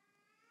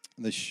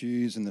 the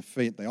shoes and the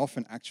feet, they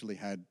often actually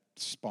had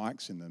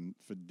spikes in them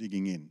for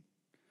digging in.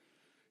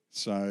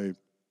 So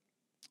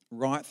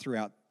right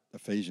throughout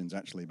Ephesians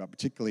actually, but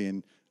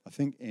particularly I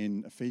think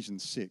in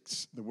Ephesians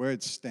 6, the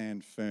words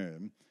stand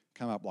firm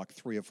come up like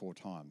 3 or 4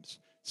 times.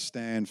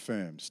 Stand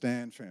firm,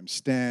 stand firm,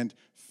 stand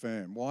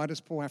firm. Why does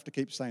Paul have to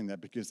keep saying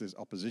that? Because there's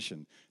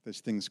opposition. There's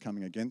things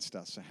coming against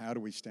us. So how do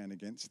we stand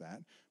against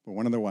that? Well,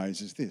 one of the ways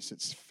is this.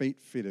 It's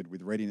feet fitted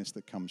with readiness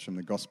that comes from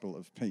the gospel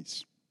of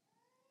peace.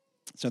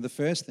 So the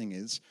first thing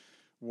is,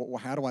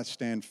 how do I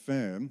stand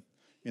firm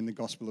in the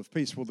gospel of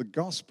peace? Well, the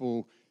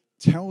gospel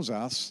tells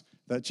us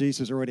that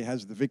Jesus already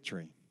has the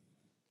victory.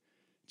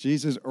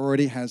 Jesus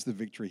already has the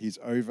victory. He's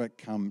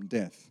overcome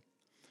death.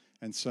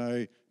 And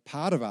so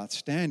part of our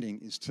standing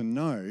is to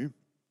know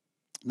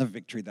the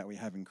victory that we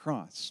have in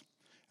Christ.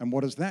 And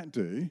what does that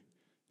do?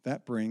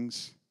 That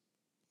brings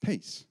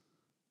peace,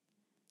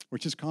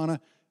 which is kind of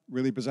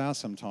really bizarre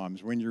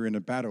sometimes when you're in a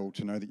battle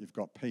to know that you've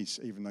got peace,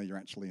 even though you're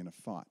actually in a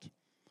fight.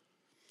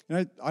 You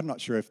know, I'm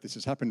not sure if this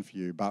has happened for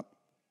you, but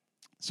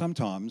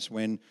sometimes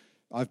when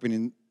I've been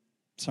in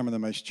some of the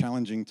most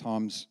challenging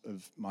times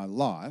of my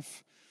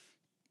life,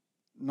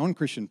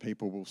 non-Christian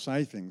people will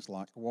say things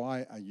like,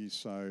 why are you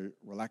so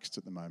relaxed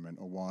at the moment?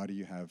 Or why do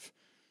you have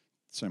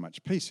so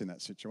much peace in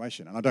that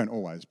situation? And I don't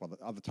always, but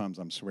other times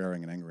I'm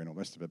swearing and angry and all the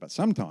rest of it. But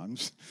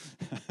sometimes,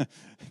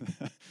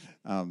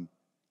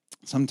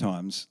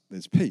 sometimes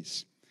there's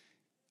peace.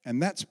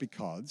 And that's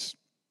because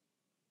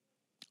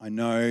I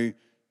know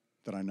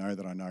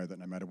that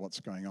no matter what's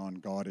going on,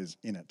 God is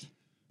in it.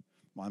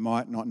 I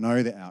might not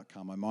know the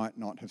outcome. I might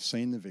not have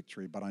seen the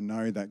victory, but I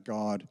know that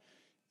God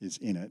is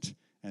in it.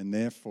 And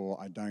therefore,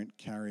 I don't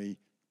carry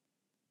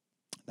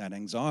that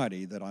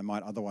anxiety that I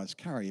might otherwise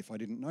carry if I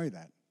didn't know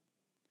that.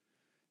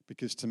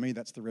 Because to me,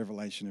 that's the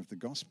revelation of the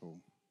gospel.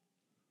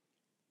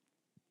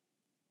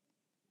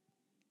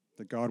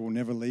 That God will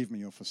never leave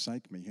me or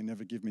forsake me. He'll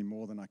never give me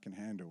more than I can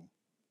handle.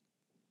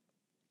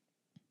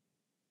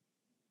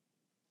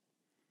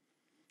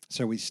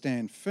 So we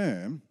stand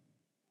firm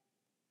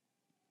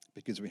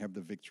because we have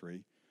the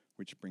victory,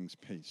 which brings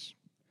peace.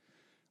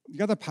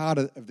 The other part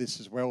of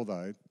this as well,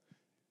 though,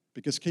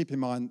 because keep in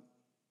mind,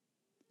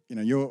 you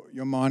know,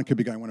 your mind could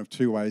be going one of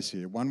 2 ways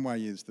here. One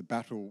way is the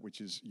battle,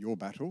 which is your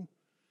battle,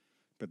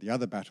 but the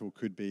other battle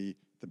could be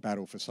the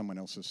battle for someone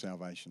else's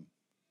salvation.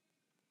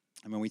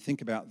 And when we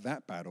think about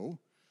that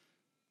battle,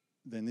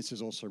 then this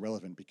is also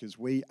relevant because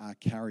we are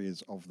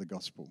carriers of the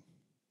gospel.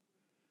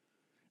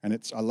 And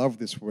I love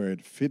this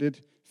word,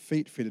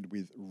 feet fitted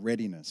with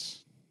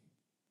readiness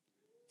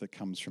that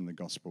comes from the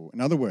gospel.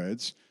 In other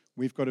words,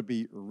 we've got to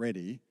be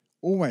ready,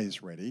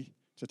 always ready,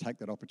 to take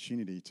that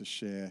opportunity to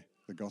share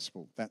the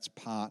gospel. That's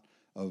part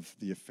of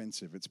the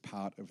offensive. It's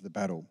part of the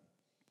battle.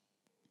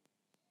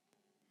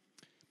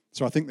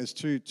 So I think there's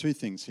two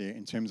things here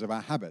in terms of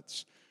our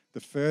habits. The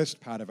first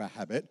part of our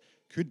habit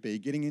could be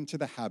getting into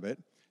the habit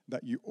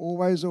that you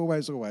always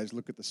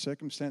look at the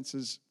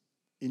circumstances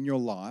in your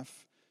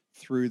life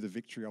through the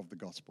victory of the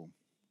gospel.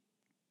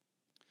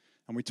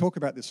 And we talk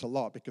about this a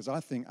lot because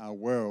I think our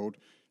world,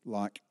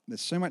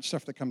 there's so much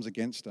stuff that comes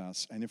against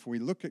us, and if we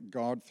look at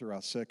God through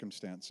our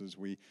circumstances,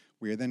 we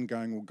are then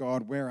going, well,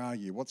 God, where are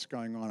you? What's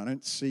going on? I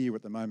don't see you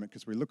at the moment,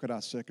 because we look at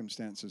our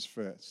circumstances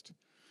first.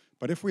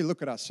 But if we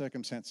look at our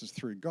circumstances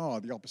through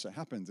God, the opposite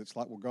happens. It's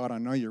like, well, God, I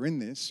know you're in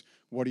this.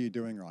 What are you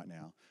doing right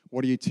now?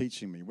 What are you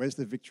teaching me? Where's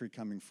the victory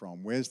coming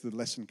from? Where's the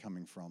lesson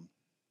coming from?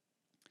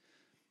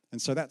 And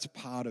so that's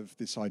part of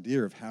this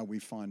idea of how we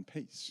find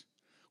peace.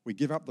 We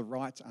give up the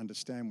right to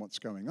understand what's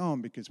going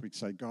on because we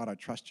say, God, I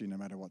trust you no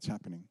matter what's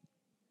happening.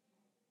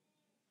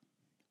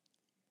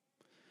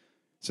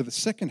 So the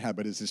second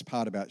habit is this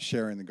part about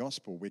sharing the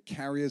gospel. We're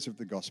carriers of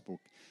the gospel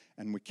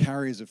and we're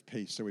carriers of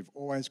peace. So we've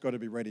always got to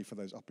be ready for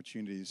those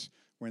opportunities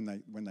when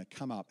they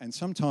come up. And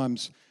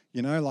sometimes,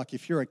 you know, like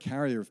if you're a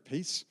carrier of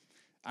peace,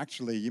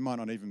 actually you might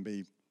not even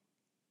be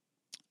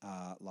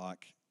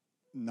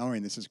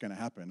knowing this is going to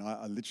happen.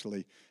 I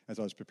literally, as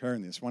I was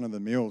preparing this, one of the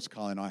meals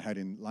Kyle and I had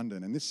in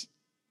London, and this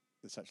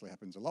this actually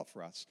happens a lot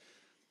for us.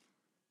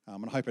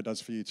 And I hope it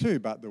does for you too,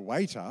 but the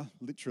waiter,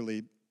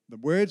 literally, the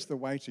words the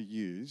waiter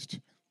used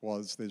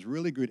was, there's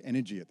really good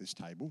energy at this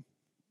table.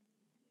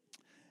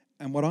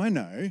 And what I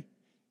know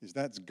is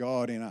that's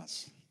God in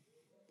us.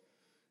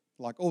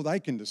 Like, all they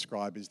can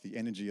describe is the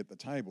energy at the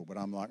table, but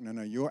I'm like,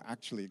 no, you're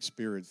actually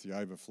experiencing the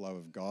overflow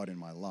of God in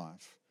my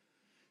life,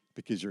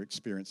 because you're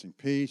experiencing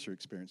peace, you're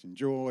experiencing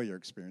joy, you're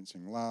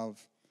experiencing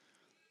love.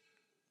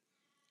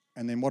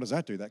 And then what does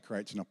that do? That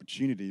creates an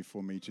opportunity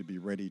for me to be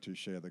ready to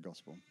share the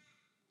gospel.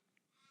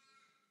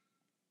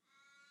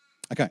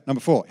 Okay,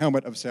 number 4,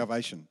 helmet of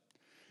salvation.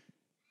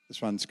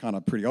 This one's kind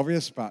of pretty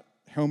obvious, but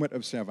helmet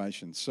of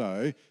salvation.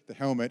 So the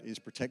helmet is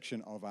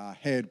protection of our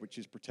head, which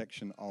is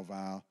protection of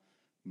our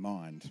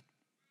mind.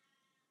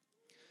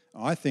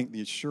 I think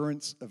the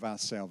assurance of our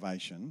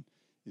salvation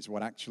is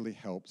what actually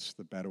helps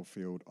the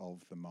battlefield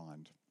of the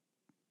mind.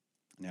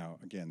 Now,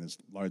 again, there's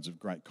loads of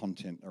great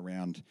content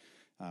around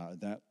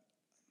that.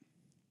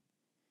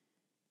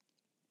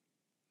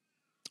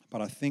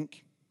 But I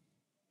think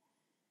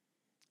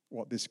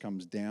what this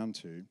comes down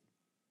to,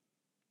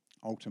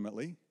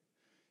 ultimately,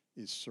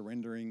 is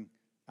surrendering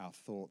our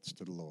thoughts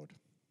to the Lord.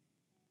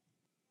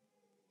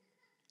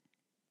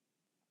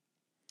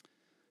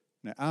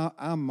 Now,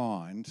 our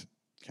mind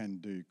can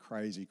do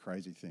crazy,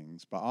 crazy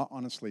things, but I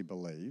honestly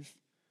believe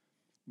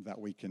that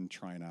we can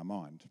train our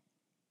mind.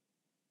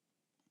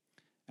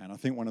 And I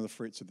think one of the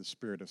fruits of the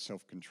spirit of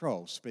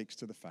self-control speaks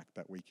to the fact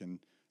that we can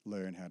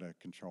learn how to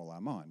control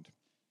our mind.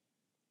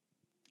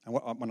 And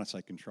when I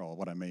say control,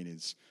 what I mean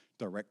is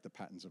direct the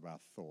patterns of our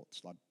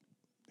thoughts. Like,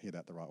 hear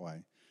that the right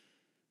way.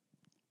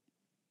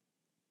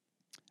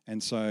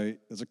 And so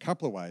there's a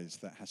couple of ways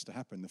that has to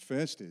happen. The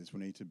first is we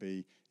need to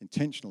be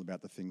intentional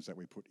about the things that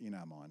we put in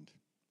our mind.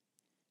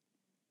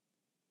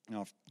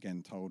 Now, I've,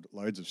 again, told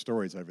loads of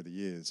stories over the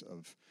years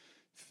of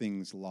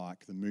things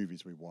like the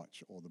movies we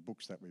watch, or the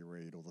books that we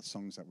read, or the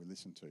songs that we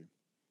listen to,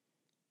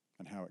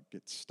 and how it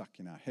gets stuck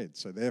in our heads.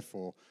 So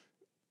therefore,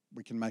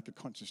 we can make a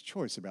conscious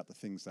choice about the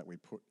things that we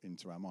put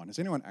into our mind. Has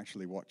anyone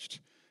actually watched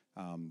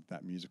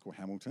that musical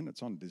Hamilton?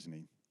 It's on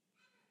Disney.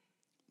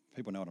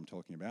 People know what I'm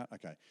talking about?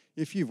 Okay.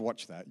 If you've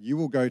watched that, you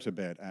will go to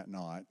bed at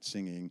night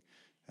singing,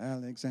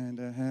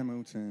 Alexander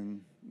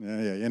Hamilton.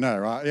 Yeah, you know,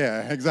 right?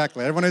 Yeah,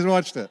 exactly. Everyone who's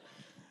watched it.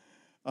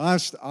 I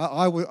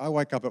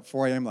woke up at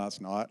 4 a.m.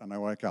 last night, and I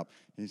woke up,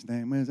 his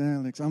name was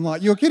Alex. I'm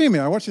like, you're kidding me.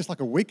 I watched this like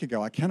a week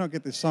ago. I cannot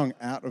get this song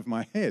out of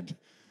my head.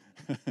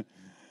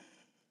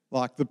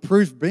 Like, the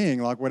proof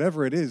being, like,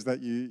 whatever it is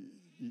that you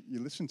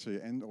listen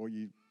to, and or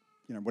you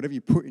know, whatever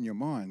you put in your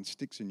mind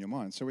sticks in your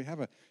mind. So we have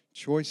a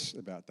choice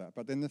about that.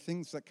 But then the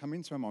things that come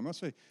into our mind, we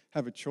also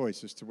have a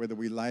choice as to whether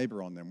we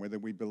labor on them, whether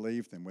we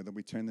believe them, whether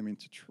we turn them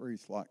into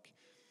truth. Like,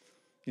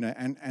 you know,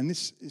 and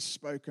this is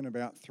spoken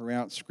about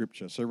throughout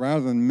Scripture. So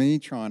rather than me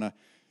trying to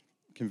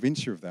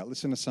convince you of that,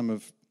 listen to some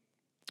of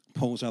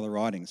Paul's other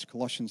writings.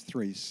 Colossians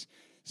 3,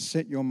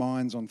 set your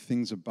minds on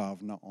things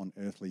above, not on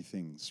earthly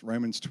things.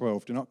 Romans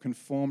 12, do not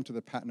conform to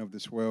the pattern of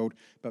this world,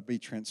 but be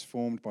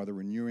transformed by the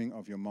renewing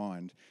of your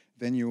mind.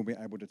 Then you will be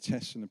able to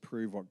test and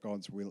approve what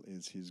God's will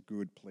is, his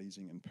good,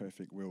 pleasing, and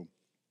perfect will.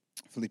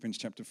 Philippians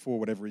chapter 4,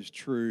 whatever is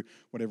true,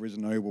 whatever is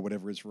noble,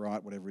 whatever is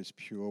right, whatever is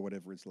pure,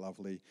 whatever is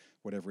lovely,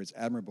 whatever is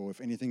admirable,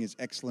 if anything is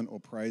excellent or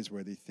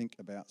praiseworthy, think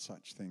about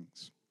such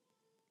things.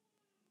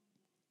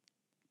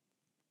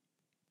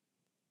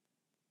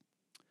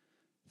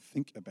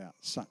 Think about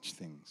such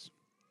things.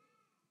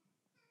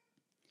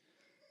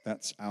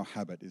 That's our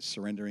habit, is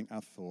surrendering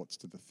our thoughts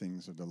to the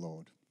things of the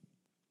Lord.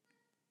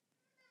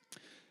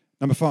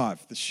 Number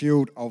 5, the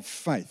shield of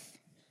faith.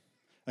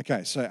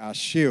 Okay, so our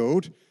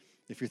shield,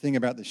 if you think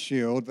about the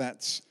shield,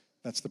 that's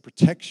the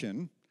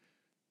protection,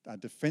 a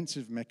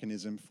defensive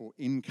mechanism for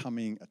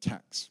incoming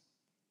attacks.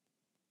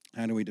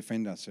 How do we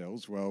defend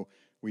ourselves? Well,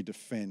 we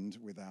defend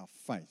with our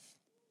faith.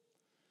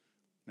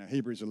 Now,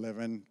 Hebrews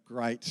 11,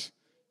 great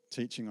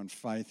teaching on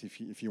faith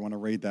if you want to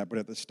read that. But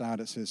at the start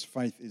it says,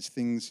 faith is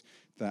things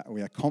that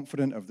we are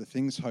confident of, the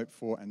things hoped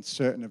for, and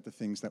certain of the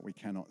things that we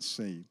cannot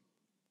see.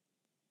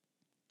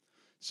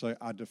 So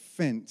our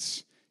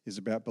defense is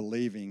about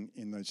believing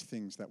in those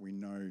things that we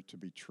know to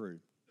be true.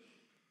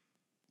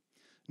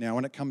 Now,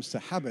 when it comes to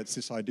habits,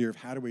 this idea of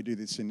how do we do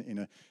this in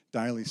a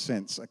daily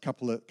sense, a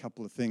couple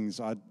of things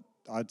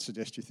I'd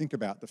suggest you think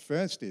about. The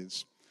first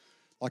is,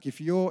 like, if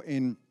you're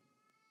in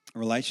a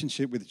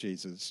relationship with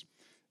Jesus,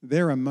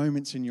 there are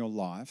moments in your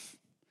life,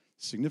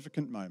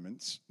 significant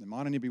moments. There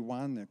might only be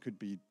one, there could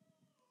be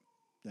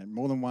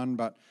more than one,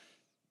 but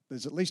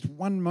there's at least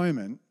one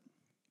moment.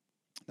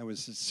 There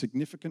was a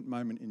significant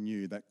moment in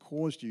you that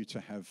caused you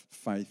to have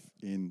faith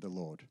in the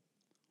Lord.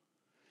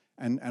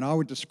 And I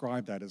would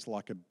describe that as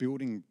like a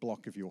building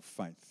block of your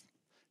faith.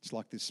 It's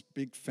like this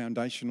big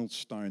foundational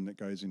stone that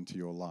goes into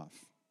your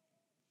life.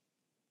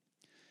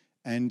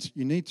 And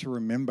you need to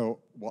remember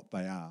what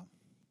they are.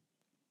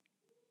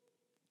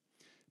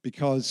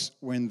 Because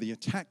when the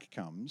attack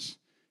comes,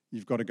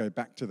 you've got to go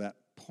back to that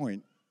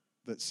point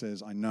that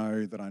says, I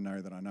know that I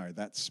know that I know.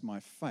 That's my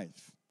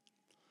faith.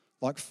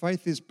 Like,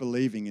 faith is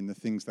believing in the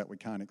things that we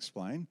can't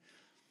explain.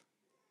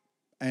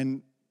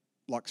 And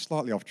like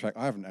slightly off track,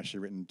 I haven't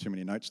actually written too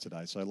many notes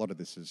today, so a lot of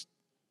this is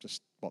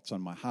just what's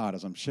on my heart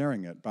as I'm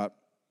sharing it. But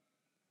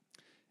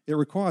it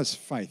requires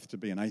faith to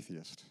be an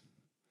atheist,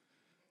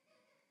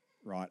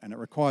 right? And it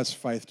requires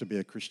faith to be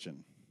a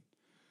Christian.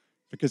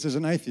 Because as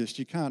an atheist,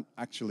 you can't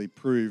actually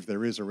prove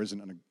there is or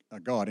isn't a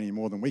God any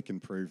more than we can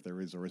prove there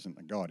is or isn't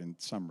a God in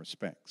some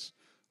respects.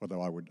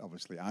 Although I would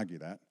obviously argue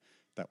that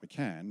we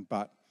can.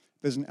 But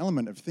there's an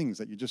element of things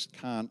that you just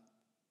can't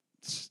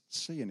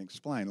see and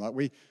explain.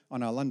 Like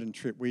on our London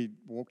trip, we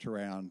walked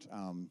around.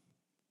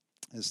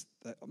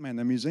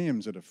 The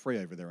museums that are free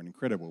over there are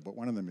incredible, but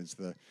one of them is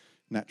the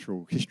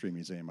Natural History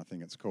Museum, I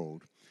think it's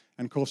called.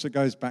 And of course, it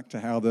goes back to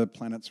how the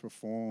planets were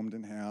formed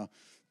and how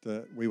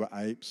we were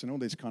apes and all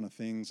these kind of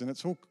things. And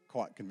it's all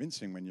quite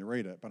convincing when you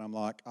read it. But I'm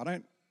like, I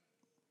don't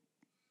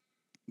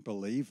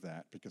believe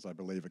that because I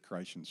believe a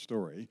creation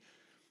story.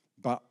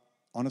 But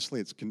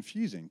honestly, it's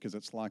confusing because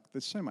it's like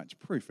there's so much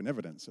proof and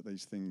evidence that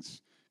these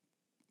things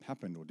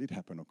happened or did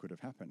happen or could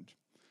have happened.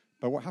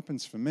 But what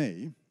happens for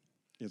me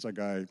is I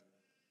go,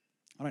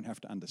 I don't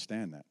have to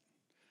understand that.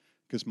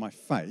 Because my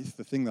faith,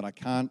 the thing that I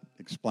can't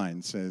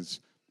explain, says,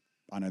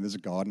 I know there's a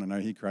God and I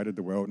know he created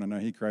the world and I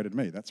know he created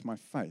me. That's my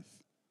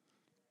faith.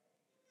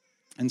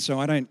 And so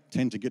I don't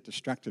tend to get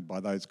distracted by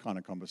those kind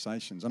of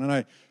conversations. And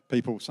I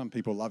know some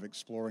people love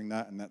exploring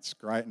that, and that's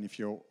great. And if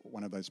you're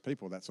one of those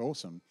people, that's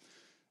awesome.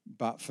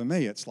 But for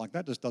me, it's like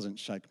that just doesn't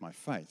shake my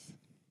faith.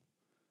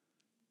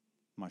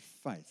 My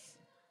faith.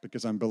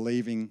 Because I'm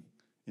believing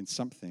in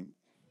something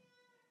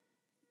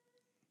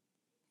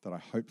that I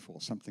hope for,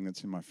 something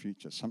that's in my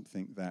future,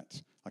 something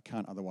that I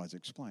can't otherwise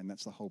explain.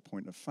 That's the whole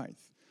point of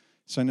faith.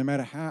 So no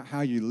matter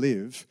how you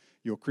live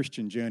your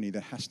Christian journey,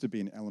 there has to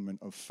be an element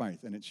of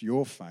faith. And it's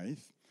your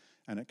faith,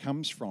 and it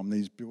comes from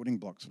these building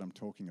blocks that I'm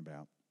talking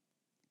about.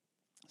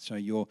 So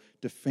your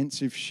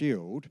defensive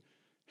shield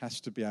has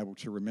to be able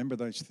to remember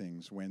those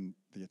things when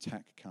the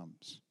attack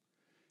comes.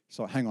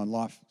 So hang on,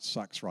 life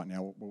sucks right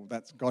now.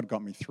 Well, God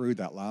got me through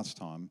that last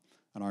time,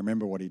 and I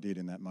remember what he did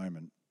in that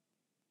moment.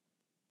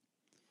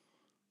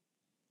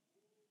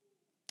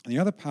 And the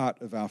other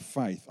part of our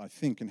faith, I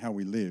think, and how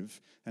we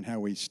live and how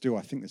we still,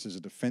 I think this is a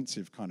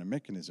defensive kind of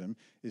mechanism,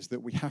 is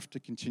that we have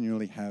to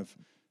continually have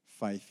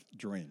faith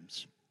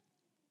dreams.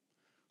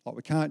 Like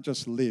we can't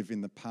just live in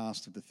the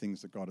past of the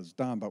things that God has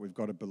done, but we've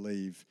got to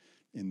believe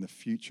in the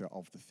future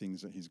of the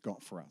things that he's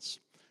got for us.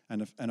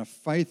 And a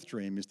faith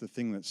dream is the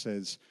thing that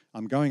says,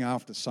 I'm going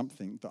after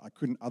something that I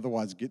couldn't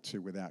otherwise get to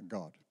without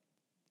God.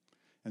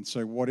 And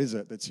so what is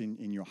it that's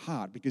in your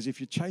heart? Because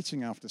if you're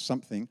chasing after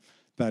something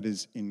that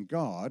is in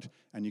God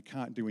and you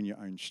can't do in your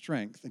own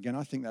strength, again,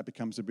 I think that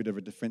becomes a bit of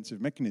a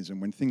defensive mechanism.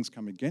 When things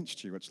come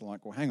against you, it's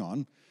like, well, hang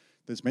on,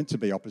 there's meant to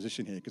be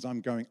opposition here because I'm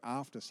going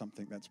after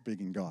something that's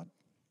big in God.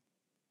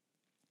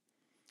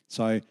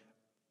 So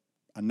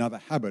another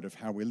habit of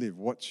how we live,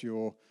 what's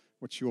your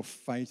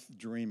faith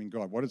dream in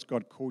God? What has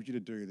God called you to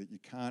do that you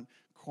can't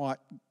quite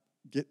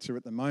get to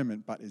at the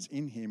moment but is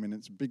in him and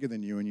it's bigger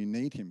than you and you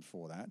need him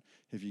for that?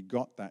 Have you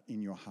got that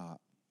in your heart?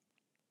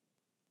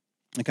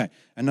 Okay,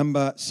 and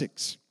number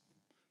 6,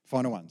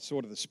 final one,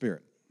 sword of the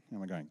Spirit. How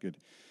am I going? Good.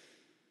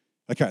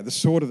 Okay, the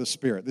sword of the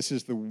Spirit. This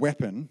is the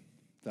weapon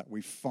that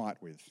we fight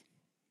with.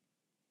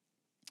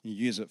 You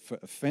use it for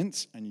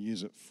offense and you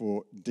use it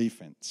for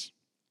defense.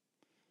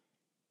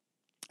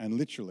 And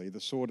literally,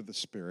 the sword of the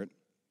Spirit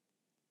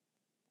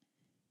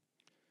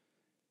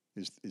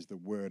is the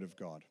word of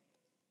God.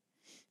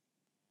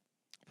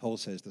 Paul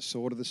says the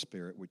sword of the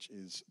Spirit, which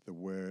is the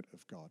word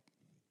of God.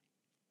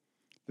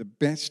 The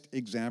best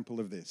example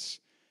of this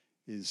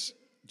is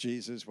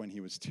Jesus when he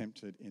was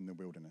tempted in the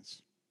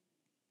wilderness.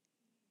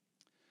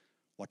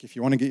 Like if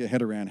you want to get your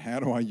head around how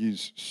do I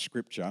use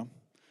Scripture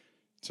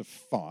to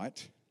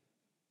fight,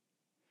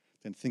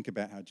 then think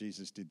about how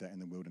Jesus did that in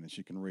the wilderness.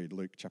 You can read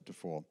Luke chapter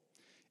 4.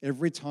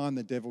 Every time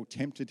the devil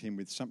tempted him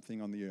with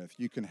something on the earth,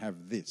 you can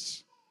have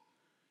this.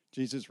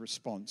 Jesus'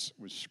 response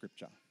was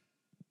Scripture.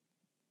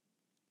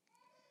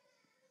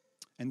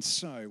 And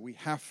so we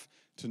have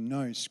to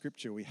know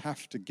Scripture. We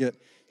have to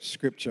get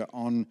Scripture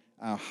on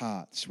our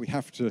hearts. We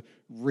have to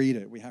read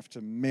it. We have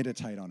to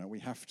meditate on it. We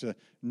have to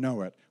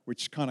know it,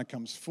 which kind of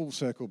comes full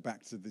circle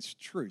back to this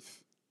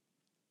truth.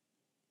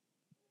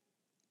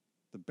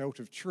 The belt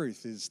of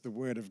truth is the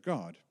Word of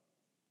God.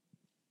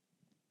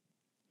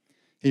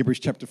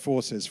 Hebrews chapter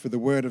 4 says, "For the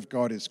word of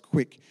God is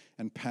quick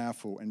and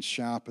powerful and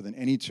sharper than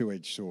any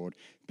two-edged sword,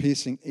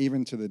 piercing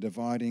even to the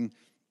dividing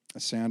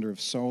asunder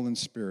of soul and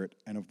spirit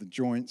and of the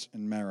joints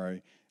and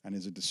marrow, and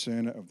is a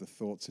discerner of the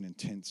thoughts and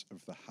intents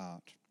of the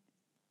heart."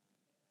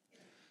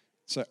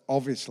 So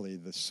obviously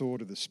the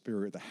sword of the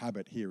Spirit, the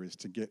habit here is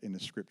to get into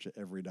Scripture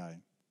every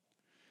day.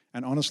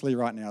 And honestly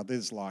right now,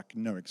 there's like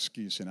no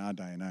excuse in our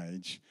day and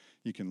age.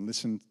 You can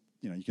listen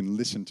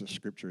to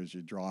Scripture as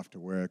you drive to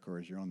work or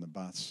as you're on the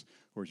bus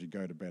or as you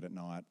go to bed at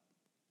night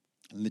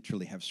and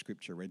literally have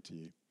Scripture read to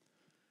you.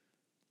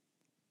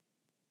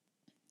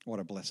 What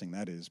a blessing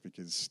that is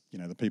because,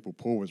 the people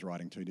Paul was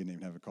writing to didn't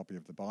even have a copy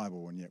of the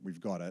Bible and yet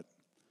we've got it.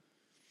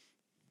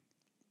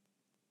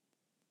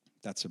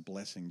 that's a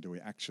blessing, do we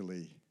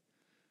actually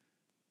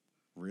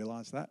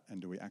realize that?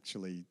 And do we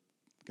actually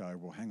go,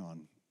 well, hang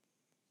on,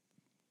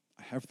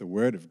 I have the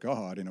word of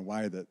God in a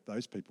way that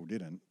those people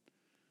didn't.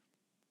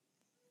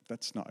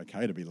 That's not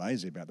okay to be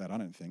lazy about that, I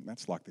don't think.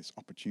 That's like this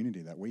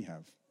opportunity that we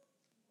have.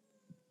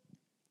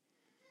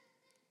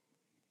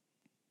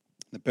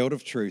 The belt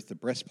of truth, the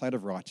breastplate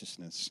of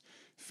righteousness,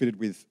 fitted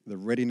with the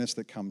readiness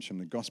that comes from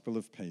the gospel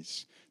of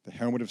peace, the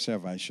helmet of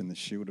salvation, the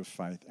shield of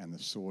faith, and the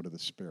sword of the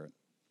Spirit.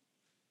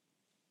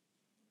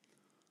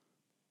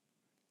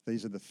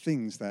 These are the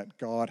things that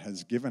God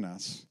has given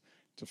us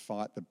to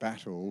fight the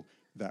battle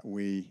that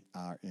we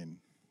are in.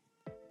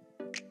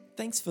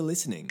 Thanks for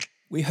listening.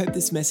 We hope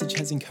this message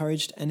has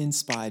encouraged and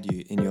inspired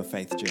you in your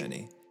faith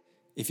journey.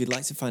 If you'd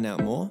like to find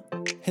out more,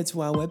 head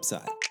to our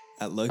website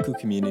at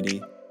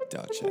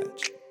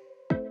localcommunity.church.